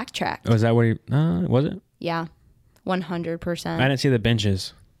he backtracked. Oh, is that where he was it? Yeah. 100%. I didn't see the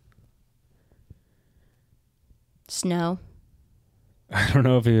benches. Snow. I don't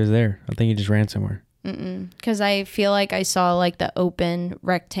know if he was there. I think he just ran somewhere. Because I feel I saw the open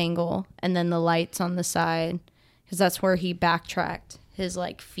rectangle and then the lights on the side because that's where he backtracked his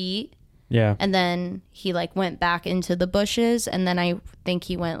feet. Yeah. And then he went back into the bushes and then I think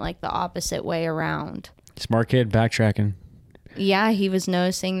he went the opposite way around. Smart kid, backtracking. Yeah, he was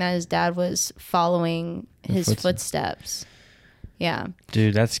noticing that his dad was following his footsteps. Yeah.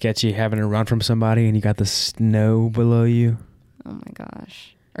 Dude, that's sketchy having to run from somebody and you got the snow below you. Oh my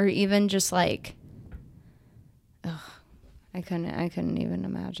gosh. Or even just I couldn't even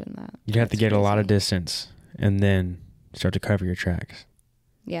imagine that. You'd have to get crazy. A lot of distance and then start to cover your tracks.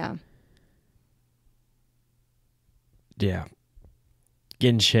 Yeah. Yeah.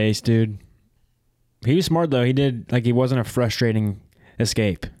 Getting chased, dude. He was smart though. He did he wasn't a frustrating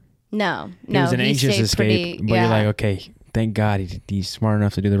escape. No. It was an anxious escape. But you're okay, thank God he's smart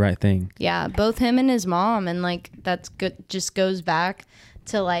enough to do the right thing. Yeah, both him and his mom, and that's good. Just goes back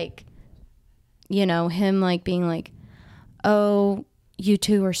to him being oh, you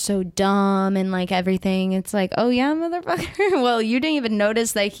two are so dumb and everything. It's oh yeah, motherfucker. Well, you didn't even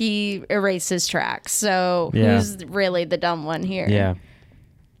notice that he erased his tracks. So who's really the dumb one here? Yeah.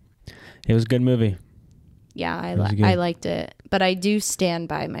 It was a good movie. Yeah, I liked it. But I do stand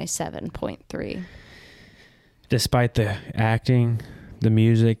by my 7.3. Despite the acting, the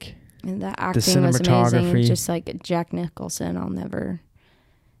music, and the acting the cinematography. was amazing. Just Jack Nicholson,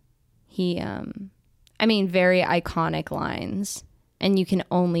 very iconic lines. And you can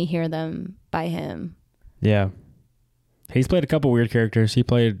only hear them by him. Yeah. He's played a couple weird characters. He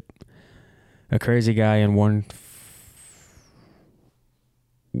played a crazy guy in one...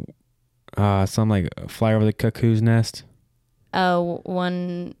 something Fly Over the Cuckoo's Nest. Oh,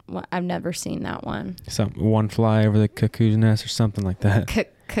 I've never seen that one. One Fly Over the Cuckoo's Nest or something like that.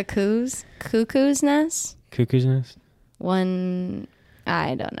 Cuckoo's Nest? Cuckoo's Nest? One...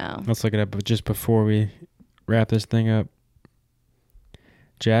 I don't know. Let's look it up just before we wrap this thing up.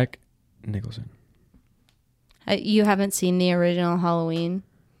 Jack Nicholson. You haven't seen the original Halloween?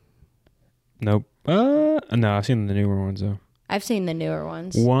 Nope. No, I've seen the newer ones though. I've seen the newer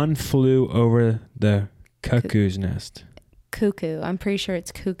ones. One Flew Over the Cuckoo's Nest. Cuckoo. I'm pretty sure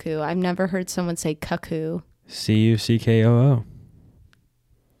it's cuckoo. I've never heard someone say cuckoo. Cuckoo.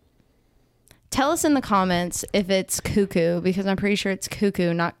 Tell us in the comments if it's cuckoo, because I'm pretty sure it's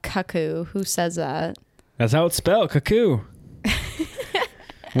cuckoo, not cuckoo. Who says that? That's how it's spelled, cuckoo.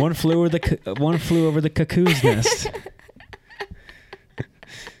 One flew over the cuckoo's nest.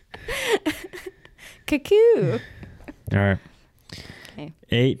 Cuckoo. All right. Okay.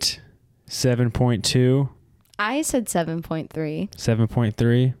 8, 7.2, I said 7.3.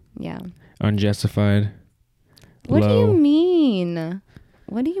 7.3, Yeah. unjustified. What do low. you mean?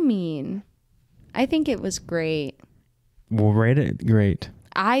 What do you mean? I think it was great. We'll rate it great.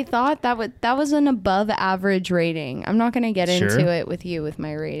 I thought that was an above average rating. I'm not going to get Sure. into it with you with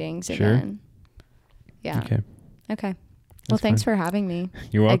my ratings Sure. again. Yeah. Okay. Well, That's thanks fine. for having me.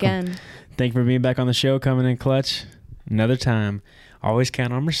 You're welcome. Again. Thank you for being back on the show, coming in clutch. Another time. Always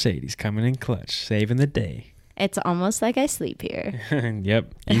count on Mercedes coming in clutch, saving the day. It's almost like I sleep here.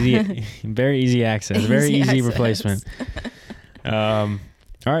 Yep. Easy, very easy access. Very Easy easy access. replacement. All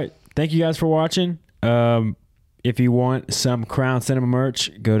right. Thank you guys for watching. If you want some Crown Cinema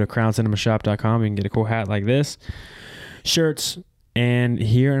merch, go to crowncinemashop.com. You can get a cool hat like this, shirts, and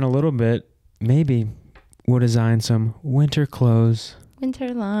here in a little bit, maybe we'll design some winter clothes. Winter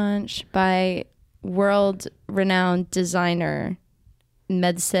Lunch by world-renowned designer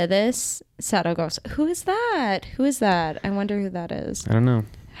Mercedes Zaragoza. Who is that? I wonder who that is. I don't know.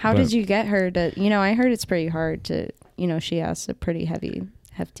 How did you get her to, I heard it's pretty hard to, she asks a pretty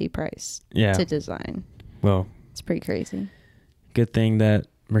hefty price to design. Well, it's pretty crazy. good thing that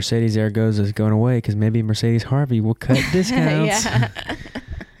Mercedes Zaragoza is going away, because maybe Mercedes Harvey will cut discounts. Yeah.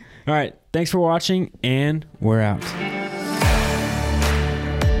 All right. Thanks for watching, and we're out.